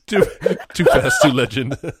Furious. Too fast, too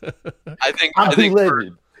legend. I think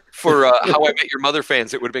Legend. for How I Met Your Mother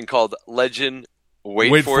fans, it would have been called Legend.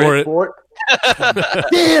 Wait for it.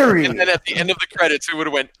 Dairy. And then at the end of the credits, it would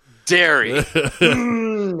have went Dairy. That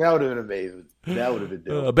would have been amazing. That would have been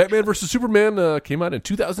dope. Batman vs Superman came out in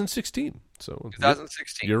 2016. So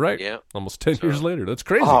 2016. You're right. Yeah. Almost 10 years later. That's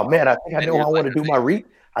crazy. Oh man, I think I know years how I want to later, do my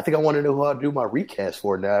I think I want to know how to do my recast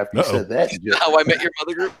for it now. After you said that, How I Met Your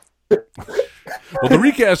Mother group. Well, the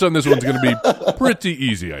recast on this one's going to be pretty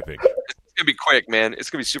easy, I think. It's gonna be quick, man. It's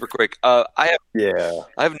gonna be super quick. I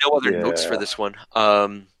have no other notes for this one.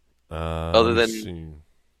 Other than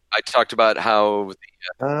I talked about how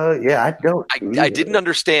I don't. I didn't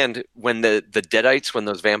understand when the Deadites, when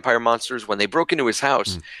those vampire monsters, when they broke into his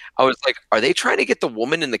house, I was like, are they trying to get the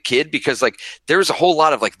woman and the kid? Because like there's a whole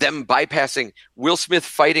lot of like them bypassing Will Smith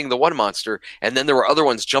fighting the one monster, and then there were other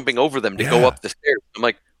ones jumping over them to go up the stairs. I'm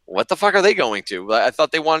like, what the fuck are they going to? I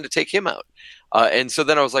thought they wanted to take him out. And so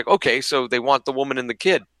then I was like, okay, so they want the woman and the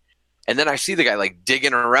kid. And then I see the guy like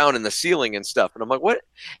digging around in the ceiling and stuff. And I'm like, what?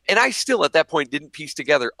 And I still at that point didn't piece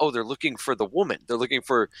together, oh, they're looking for the woman. They're looking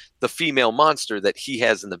for the female monster that he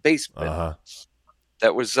has in the basement.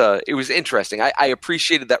 That was, it was interesting. I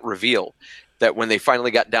appreciated that reveal that when they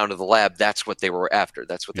finally got down to the lab, that's what they were after.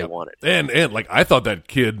 That's what they wanted. And like, I thought that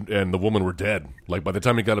kid and the woman were dead. Like by the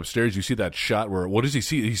time he got upstairs, you see that shot where, what does he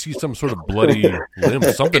see? He sees some sort of bloody limb,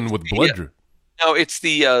 something with blood. No, it's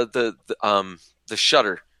the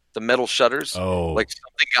shutter. The metal shutters, like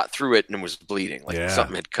something got through it and it was bleeding, like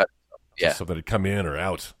something had cut. Yeah, something had come in or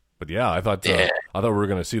out. But I thought we were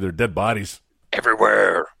going to see their dead bodies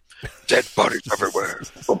everywhere. Dead bodies everywhere.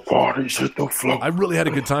 The bodies hit the floor. I really had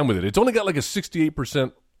a good time with it. It's only got like a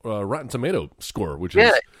 68% Rotten Tomato score, which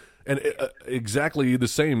is exactly the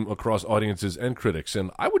same across audiences and critics.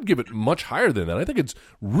 And I would give it much higher than that. I think it's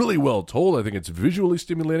really well told. I think it's visually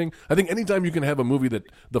stimulating. I think anytime you can have a movie that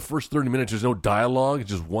the first 30 minutes there's no dialogue,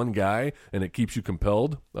 it's just one guy, and it keeps you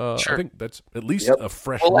compelled, I think that's at least a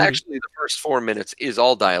fresh movie. Actually, the first 4 minutes is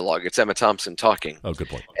all dialogue. It's Emma Thompson talking. Oh, good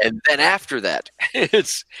point. And then after that,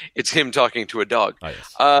 it's him talking to a dog. Oh,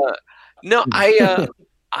 yes.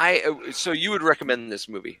 So you would recommend this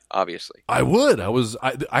movie, obviously. I would.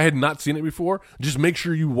 I had not seen it before. Just make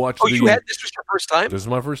sure you watch this was your first time? This is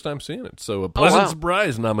my first time seeing it. So a pleasant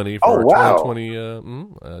surprise nominee for 2020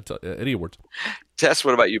 Eddie Awards. Tess,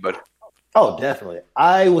 what about you, bud? Oh, definitely.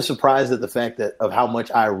 I was surprised at the fact of how much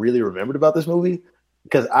I really remembered about this movie,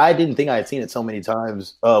 because I didn't think I had seen it so many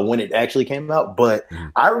times when it actually came out. But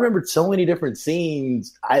I remembered so many different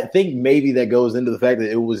scenes. I think maybe that goes into the fact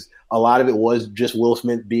that a lot of it was just Will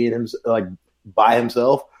Smith being by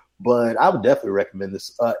himself. But I would definitely recommend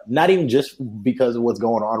this. Not even just because of what's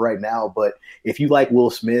going on right now, but if you like Will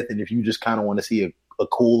Smith and if you just kind of want to see a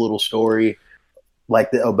cool little story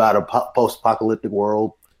about a post-apocalyptic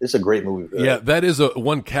world, it's a great movie. Yeah, that is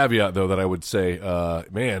one caveat, though, that I would say.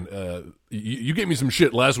 You gave me some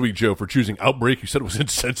shit last week, Joe, for choosing Outbreak. You said it was an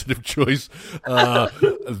insensitive choice.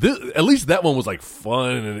 At least that one was like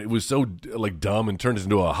fun, and it was so like dumb and turned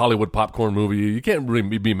into a Hollywood popcorn movie. You can't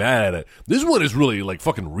really be mad at it. This one is really like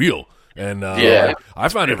fucking real. And I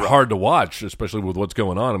find it hard to watch, especially with what's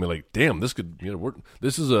going on. I mean, like, damn, this could,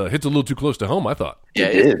 this is hits a little too close to home, I thought. Yeah,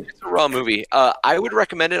 it's a raw movie. I would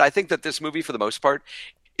recommend it. I think that this movie, for the most part,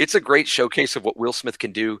 it's a great showcase of what Will Smith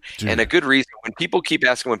can do, and a good reason. When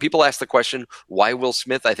people ask the question, why Will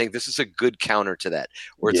Smith, I think this is a good counter to that,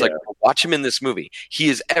 where it's like, watch him in this movie. He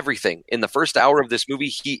is everything. In the first hour of this movie,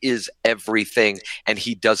 he is everything, and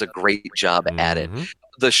he does a great job at it.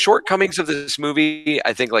 The shortcomings of this movie,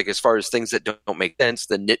 I think, like as far as things that don't make sense,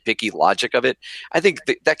 the nitpicky logic of it, I think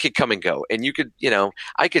that could come and go. And you could,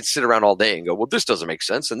 I could sit around all day and go, well, this doesn't make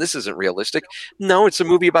sense and this isn't realistic. No, it's a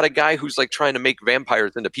movie about a guy who's like trying to make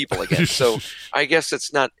vampires into people again. So I guess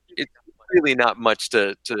it's really not much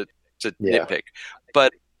to nitpick.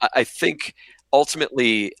 But I think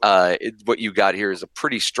ultimately, what you got here is a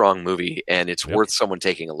pretty strong movie, and it's worth someone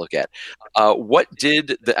taking a look at.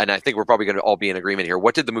 And I think we're probably going to all be in agreement here.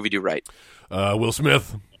 What did the movie do right? Will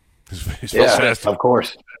Smith. He's Yeah, fantastic. of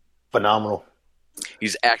course. Phenomenal.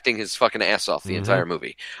 He's acting his fucking ass off the entire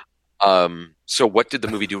movie. So what did the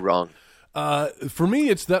movie do wrong? For me,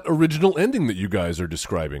 it's that original ending that you guys are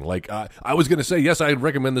describing. Like, I was going to say, yes, I'd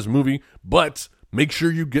recommend this movie, but make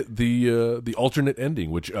sure you get the alternate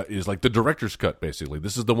ending, which is like the director's cut, basically.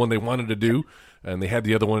 This is the one they wanted to do, and they had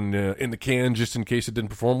the other one in the can just in case it didn't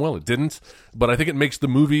perform well. It didn't, but I think it makes the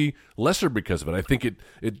movie lesser because of it. I think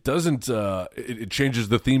it doesn't, it changes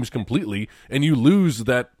the themes completely, and you lose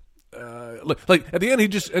that. Like at the end, he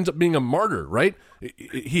just ends up being a martyr, right?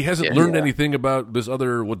 He hasn't learned anything about this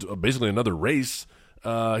other, what's basically another race.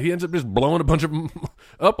 He ends up just blowing a bunch of them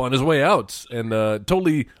up on his way out, and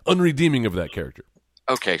totally unredeeming of that character.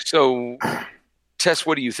 Okay, so Tess,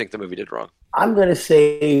 what do you think the movie did wrong? I'm going to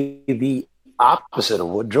say the opposite of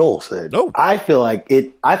what Joel said. Oh. I feel like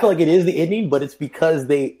it is the ending, but it's because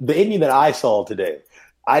the ending that I saw today.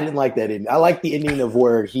 I didn't like that ending. I like the ending of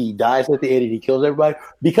where he dies at the end and he kills everybody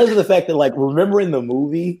because of the fact that, like, remembering the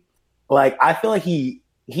movie, like, I feel like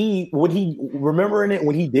when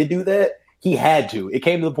he did do that, he had to. It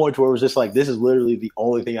came to the point where it was just like, this is literally the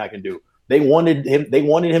only thing I can do. They wanted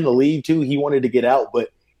him to leave too. He wanted to get out, but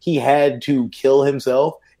he had to kill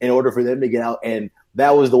himself in order for them to get out. And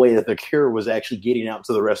that was the way that the cure was actually getting out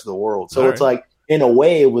to the rest of the world. So it's like, in a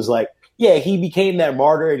way, it was like, yeah, he became that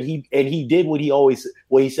martyr, and he did what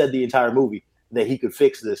he said the entire movie, that he could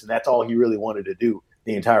fix this, and that's all he really wanted to do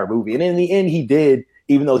the entire movie. And in the end, he did,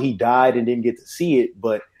 even though he died and didn't get to see it,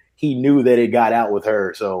 but he knew that it got out with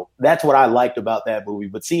her. So that's what I liked about that movie.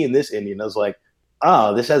 But seeing this ending, I was like,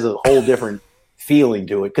 this has a whole different feeling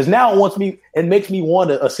to it, because now it makes me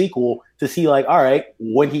want a sequel to see, like, all right,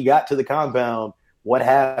 when he got to the compound, what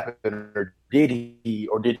happened, or did he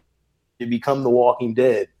become the Walking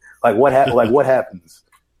Dead? Like what happened? Like what happens?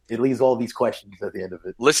 It leaves all these questions at the end of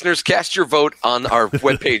it. Listeners, cast your vote on our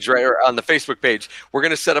webpage, right, or on the Facebook page. We're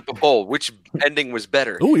going to set up a poll. Which ending was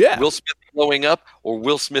better? Oh, yeah. Will Smith blowing up or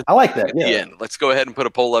Will Smith I like that, at the end? Let's go ahead and put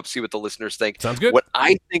a poll up, see what the listeners think. Sounds good. What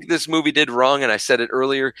I think this movie did wrong, and I said it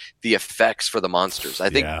earlier, the effects for the monsters.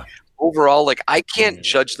 I think overall, like, I can't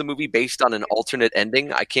judge the movie based on an alternate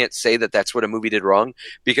ending. I can't say that that's what a movie did wrong,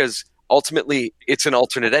 because ultimately it's an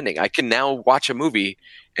alternate ending. I can now watch a movie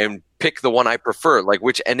and pick the one I prefer, like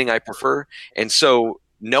which ending I prefer. And so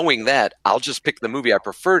knowing that, I'll just pick the movie I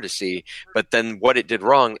prefer to see. But then what it did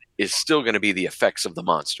wrong is still going to be the effects of the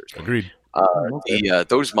monsters. Agreed.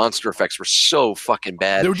 Those monster effects were so fucking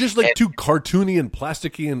bad. They were just like too cartoony and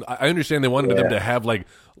plasticky, and I understand they wanted them to have like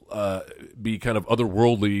be kind of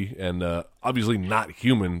otherworldly and obviously not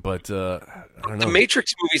human, but I don't know. The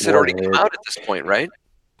Matrix movies had already come out at this point, right?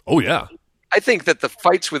 Oh yeah. I think that the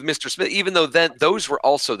fights with Mr. Smith, even though those were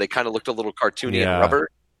also, they kind of looked a little cartoony and rubber,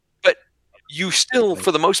 but you still,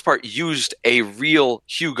 for the most part, used a real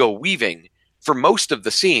Hugo Weaving for most of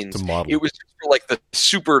the scenes. It was just for like the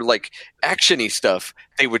super like action-y stuff.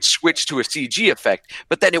 They would switch to a CG effect,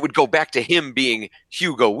 but then it would go back to him being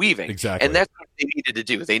Hugo Weaving. Exactly. And that's what they needed to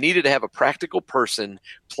do. They needed to have a practical person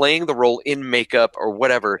playing the role in makeup or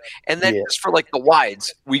whatever. And then just for like the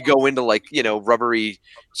wides, we go into like, rubbery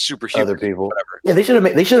superhuman other people. Whatever. Yeah, they should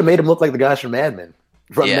have made him look like the guys from Mad Men.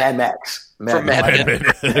 From Mad Max. From Mad Men.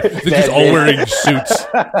 They're just all wearing suits.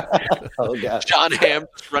 Oh god. John Hamm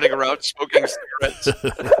running around smoking cigarettes.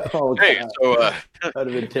 Oh, hey, god. so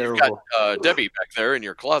That'd have been terrible. you've got Debbie back there in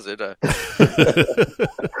your closet. All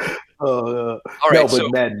right, no, but so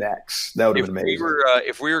Mad Max. That would have been amazing.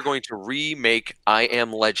 If we were going to remake I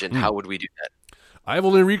Am Legend, how would we do that? I've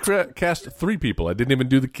only recast 3 people. I didn't even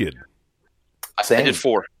do the kid. I did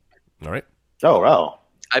 4. All right. Oh wow.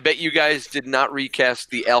 I bet you guys did not recast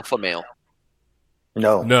the alpha male.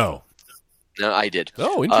 No. No, I did.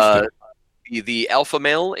 Oh, interesting. The alpha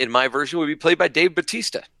male in my version would be played by Dave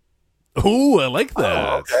Bautista. Oh, I like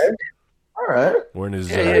that. Oh, okay. All right. Wearing his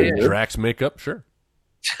Yeah. Drax makeup, sure.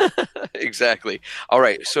 Exactly. All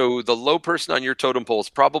right, so the low person on your totem pole is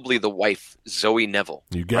probably the wife, Zoe Neville.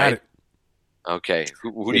 You got it. Okay.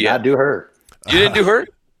 Who do Did you not do her? You didn't do her?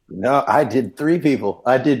 No, I did 3 people.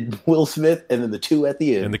 I did Will Smith and then the 2 at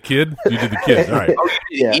the end. And the kid? You did the kid. All right. Oh,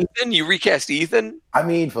 you did Ethan? You recast Ethan? I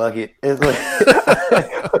mean, fuck it. It's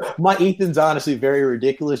like, my Ethan's honestly very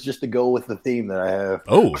ridiculous just to go with the theme that I have.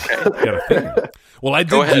 Oh, got a thing. Well, I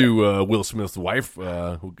did do Will Smith's wife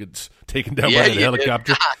who gets taken down by the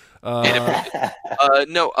helicopter.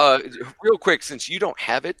 Real quick, since you don't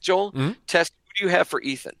have it, Joel, Tess, who do you have for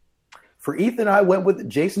Ethan? For Ethan, I went with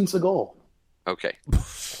Jason Segel. Okay.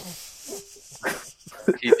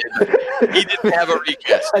 He didn't have a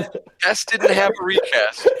recast. Tess didn't have a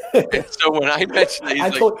recast. And so when I mentioned it,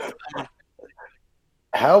 he's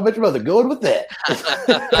How much mother going with that?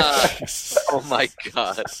 oh my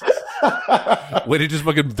god! Way to just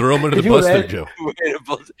fucking throw him under the bus there, Joe.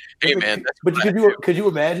 Hey man, but could you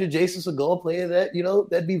imagine Jason Segel playing that? You know,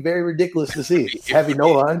 that'd be very ridiculous to see. Having no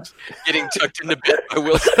lines, getting tucked into bed by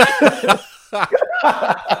Will Smith.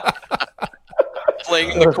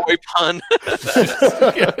 Playing in the koi pond.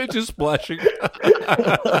 Yeah, just splashing.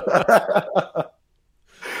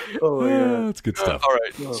 Oh, yeah. That's good stuff. All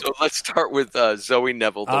right, so let's start with Zoe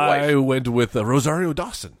Neville, the wife. I went with Rosario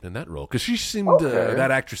Dawson in that role because she seemed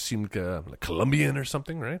that actress seemed like Colombian or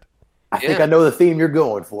something, right? I think I know the theme you're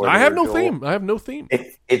going for. I have no theme. I have no theme.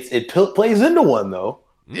 It plays into one though.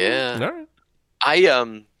 Yeah. All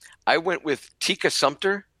right. I went with Tika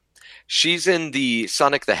Sumpter. She's in the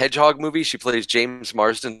Sonic the Hedgehog movie. She plays James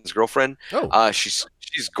Marsden's girlfriend. Oh. She's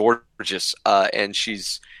gorgeous, and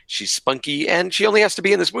she's spunky, and she only has to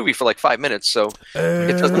be in this movie for like 5 minutes. So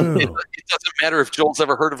it doesn't matter if Joel's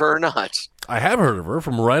ever heard of her or not. I have heard of her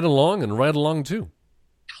from Ride Along and Ride Along 2.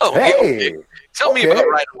 Oh, hey, tell me about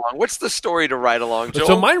Ride Along. What's the story to Ride Along, Joel?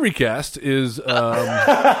 So my recast is so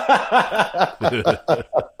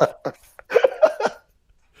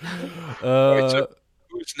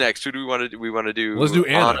who's next? Who do we want to do? We want to do. Let's do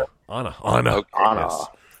Anna. Anna. Okay. Anna. Yes.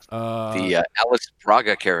 The Alice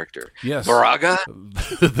Braga character. Yes. Braga?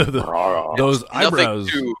 Those eyebrows. Nothing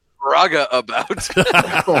to Braga about.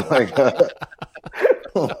 Oh my god.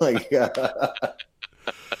 Oh my god.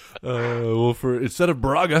 Well, instead of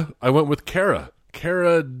Braga, I went with Cara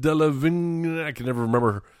Delevingne. I can never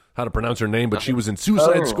remember how to pronounce her name, but she was in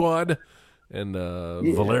Suicide Squad and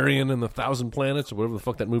Valerian and the Thousand Planets, or whatever the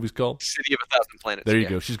fuck that movie's called. City of a Thousand Planets. There you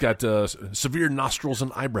go. She's got severe nostrils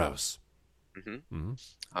and eyebrows. Mm-hmm.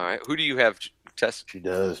 All right. Who do you have, Tess? She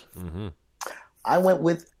does. Mm-hmm. I went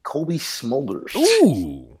with Kobe Smulders.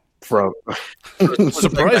 Ooh. From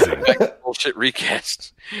surprising. Bullshit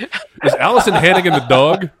recast. Is Allison Hannigan the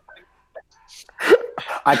dog?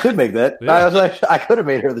 I could make that. Yeah. I could have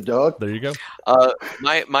made her the dog. There you go.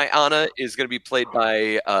 My Anna is going to be played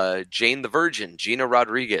by Jane the Virgin, Gina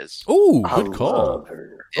Rodriguez. Ooh, I good call. love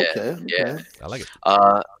her. Yeah, Okay. yeah. I like it.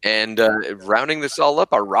 And rounding this all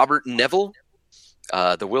up are Robert Neville,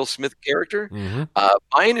 the Will Smith character. Mm-hmm.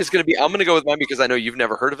 Mine is going to be, I'm going to go with mine because I know you've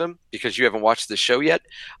never heard of him because you haven't watched the show yet.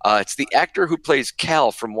 It's the actor who plays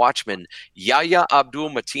Cal from Watchmen, Yahya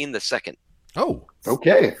Abdul-Mateen II. Oh,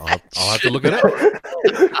 Okay. I'll have to look it up.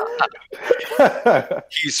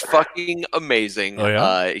 He's fucking amazing. Oh,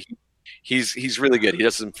 yeah? He's really good. He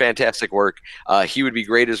does some fantastic work. He would be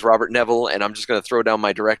great as Robert Neville, and I'm just going to throw down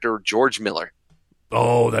my director, George Miller.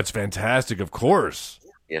 Oh, that's fantastic. Of course.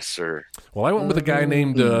 Yes, sir. Well, I went with a guy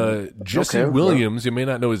named Jesse Williams. You may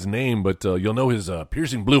not know his name, but you'll know his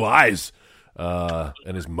piercing blue eyes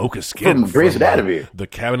and his mocha skin. From Grey's Anatomy. The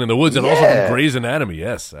Cabin in the Woods, and also from Grey's Anatomy.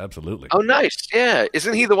 Yes, absolutely. Oh, nice. Yeah.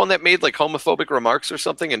 Isn't he the one that made like homophobic remarks or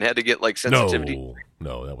something and had to get like sensitivity?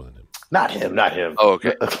 No, that wasn't him. Not him. Oh,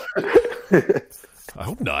 okay. I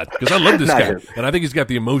hope not, because I love this Not guy. him. And I think he's got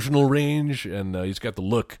the emotional range, and he's got the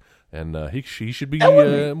look, and he should be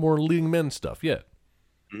more leading men stuff. Yeah.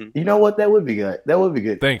 You know what? That would be good.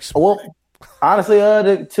 Thanks. Well, honestly,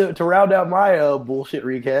 to round out my bullshit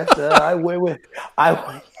recast, I went with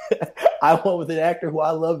an actor who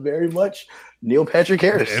I love very much, Neil Patrick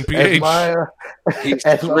Harris, NPH.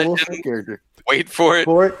 as my Will Smith character. Wait for it.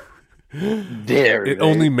 Dare It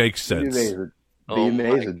only makes sense. Be amazing. Oh,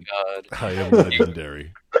 amazing. my God. I am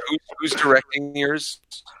legendary. Who's directing yours?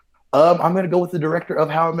 I'm going to go with the director of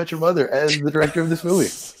How I Met Your Mother as the director of this movie.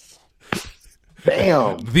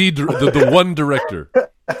 Damn. The one director.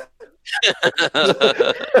 I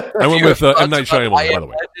went with M. Night Shyamalan, by the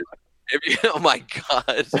way. Oh, my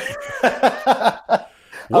God.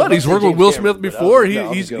 What? He's worked with Will Smith Cameron, before.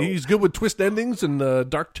 but He's good with twist endings and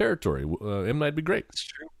dark territory. M. Night'd be great. That's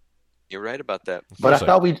true. You're right about that. But I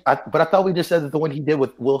thought we just said that the one he did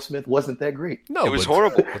with Will Smith wasn't that great. No, It was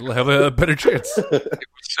horrible. It'll have a better chance. It was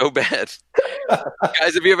so bad.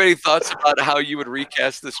 Guys, if you have any thoughts about how you would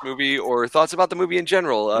recast this movie or thoughts about the movie in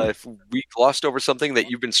general, if we glossed over something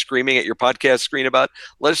that you've been screaming at your podcast screen about,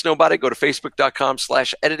 let us know about it. Go to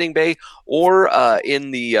facebook.com/editingbay or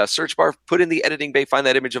in the search bar, put in the editing bay, find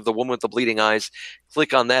that image of the woman with the bleeding eyes,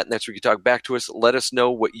 click on that, and that's where you can talk back to us. Let us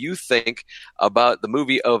know what you think about the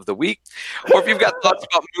movie of the week. Or if you've got thoughts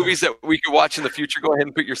about movies that we could watch in the future, go ahead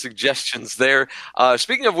and put your suggestions there.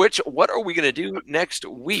 Speaking of which, what are we going to do next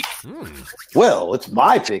week? Well, it's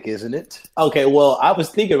my pick, isn't it? Okay, well, I was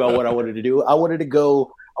thinking about what I wanted to do. I wanted to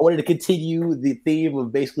go wanted to continue the theme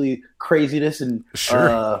of basically craziness and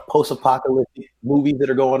post-apocalyptic movies that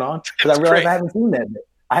are going on, because I realized I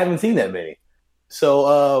haven't seen that many.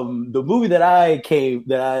 So the movie that I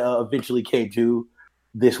eventually came to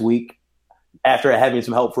this week, after having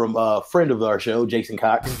some help from a friend of our show, Jason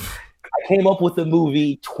Cox, I came up with the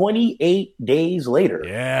movie 28 Days Later.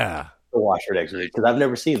 Yeah. To watch for next week, because I've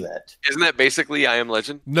never seen that. Isn't that basically I Am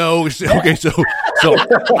Legend? No. Okay, so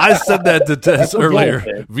I said that to Tess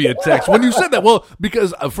earlier via text. When you said that, well,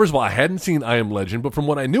 because first of all, I hadn't seen I Am Legend, but from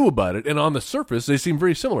what I knew about it, and on the surface, they seem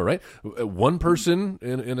very similar, right? One person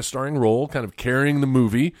in a starring role, kind of carrying the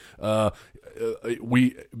movie.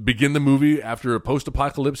 We begin the movie after a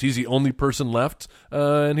post-apocalypse. He's the only person left,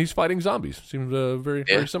 and he's fighting zombies. Seems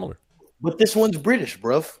very similar. But this one's British,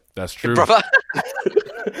 bruv. That's true.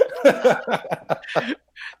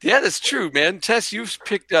 Yeah, that's true, man. Tess, you've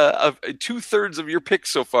picked 2/3 of your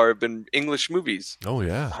picks so far have been English movies. Oh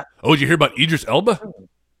yeah. Oh, did you hear about Idris Elba?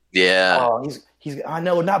 Yeah. Oh, he's. I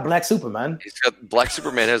know, not Black Superman. He's got Black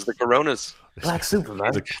Superman has the coronas. Black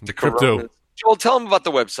Superman. The crypto. Coronas. Joel, tell them about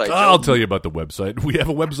the website. Joel. I'll tell you about the website. We have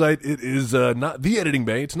a website. It is not The Editing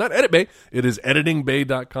Bay. It's not Edit Bay. It is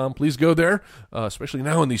editingbay.com. Please go there, especially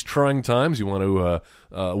now in these trying times. You want to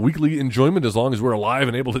weekly enjoyment. As long as we're alive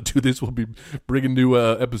and able to do this, we'll be bringing new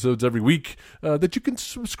episodes every week that you can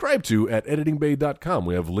subscribe to at editingbay.com.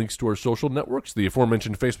 We have links to our social networks, the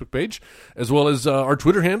aforementioned Facebook page, as well as our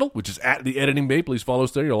Twitter handle, which is at The Editing Bay. Please follow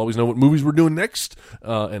us there. You'll always know what movies we're doing next,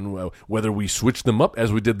 and whether we switch them up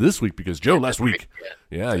as we did this week, because Joe, last week,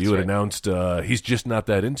 you had announced he's just not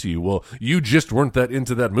that into you. Well, you just weren't that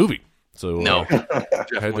into that movie. So no,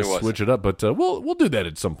 I had to switch it up, but we'll do that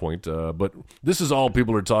at some point. But this is all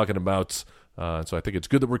people are talking about, so I think it's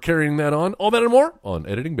good that we're carrying that on. All that and more on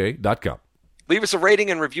editingbay.com. Leave us a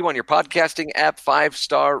rating and review on your podcasting app.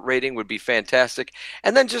 5-star rating would be fantastic.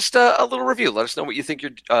 And then just a little review. Let us know what you think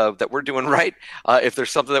that we're doing right. If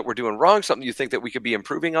there's something that we're doing wrong, something you think that we could be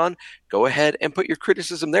improving on, go ahead and put your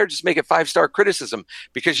criticism there. Just make it 5-star criticism.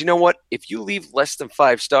 Because you know what? If you leave less than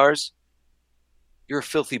 5 stars, you're a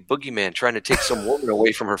filthy boogeyman trying to take some woman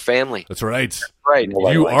away from her family. That's right. That's right.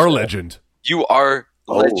 You are legend. You are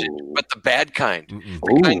legend, but the bad kind.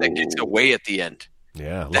 The kind that gets away at the end.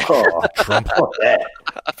 Yeah, Trump. Fuck that.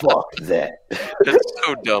 That's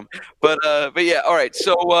so dumb. But yeah, all right.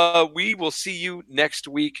 So we will see you next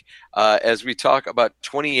week as we talk about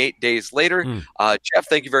 28 Days Later. Jeff,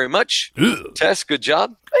 thank you very much. Ugh. Tess, good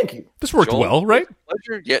job. Thank you. This worked well, right?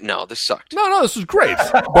 Pleasure. Yeah, no, this sucked. No, this was great.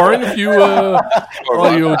 Barring a few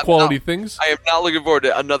audio quality things. I am not looking forward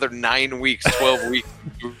to another 9 weeks, 12 weeks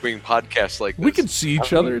doing podcasts like this. We can see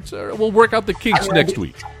each other. It's, we'll work out the kinks next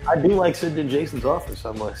week. I do like sitting in Jason's office,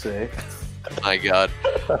 I must say. My God.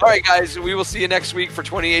 All right, guys, we will see you next week for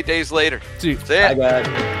 28 Days Later. See you. See ya. Bye, guys.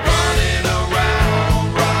 Running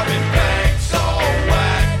around, robbing banks, all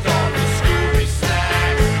whacked on the Scooby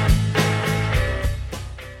Snacks.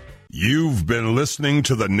 You've been listening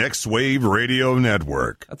to the Next Wave Radio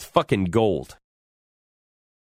Network. That's fucking gold.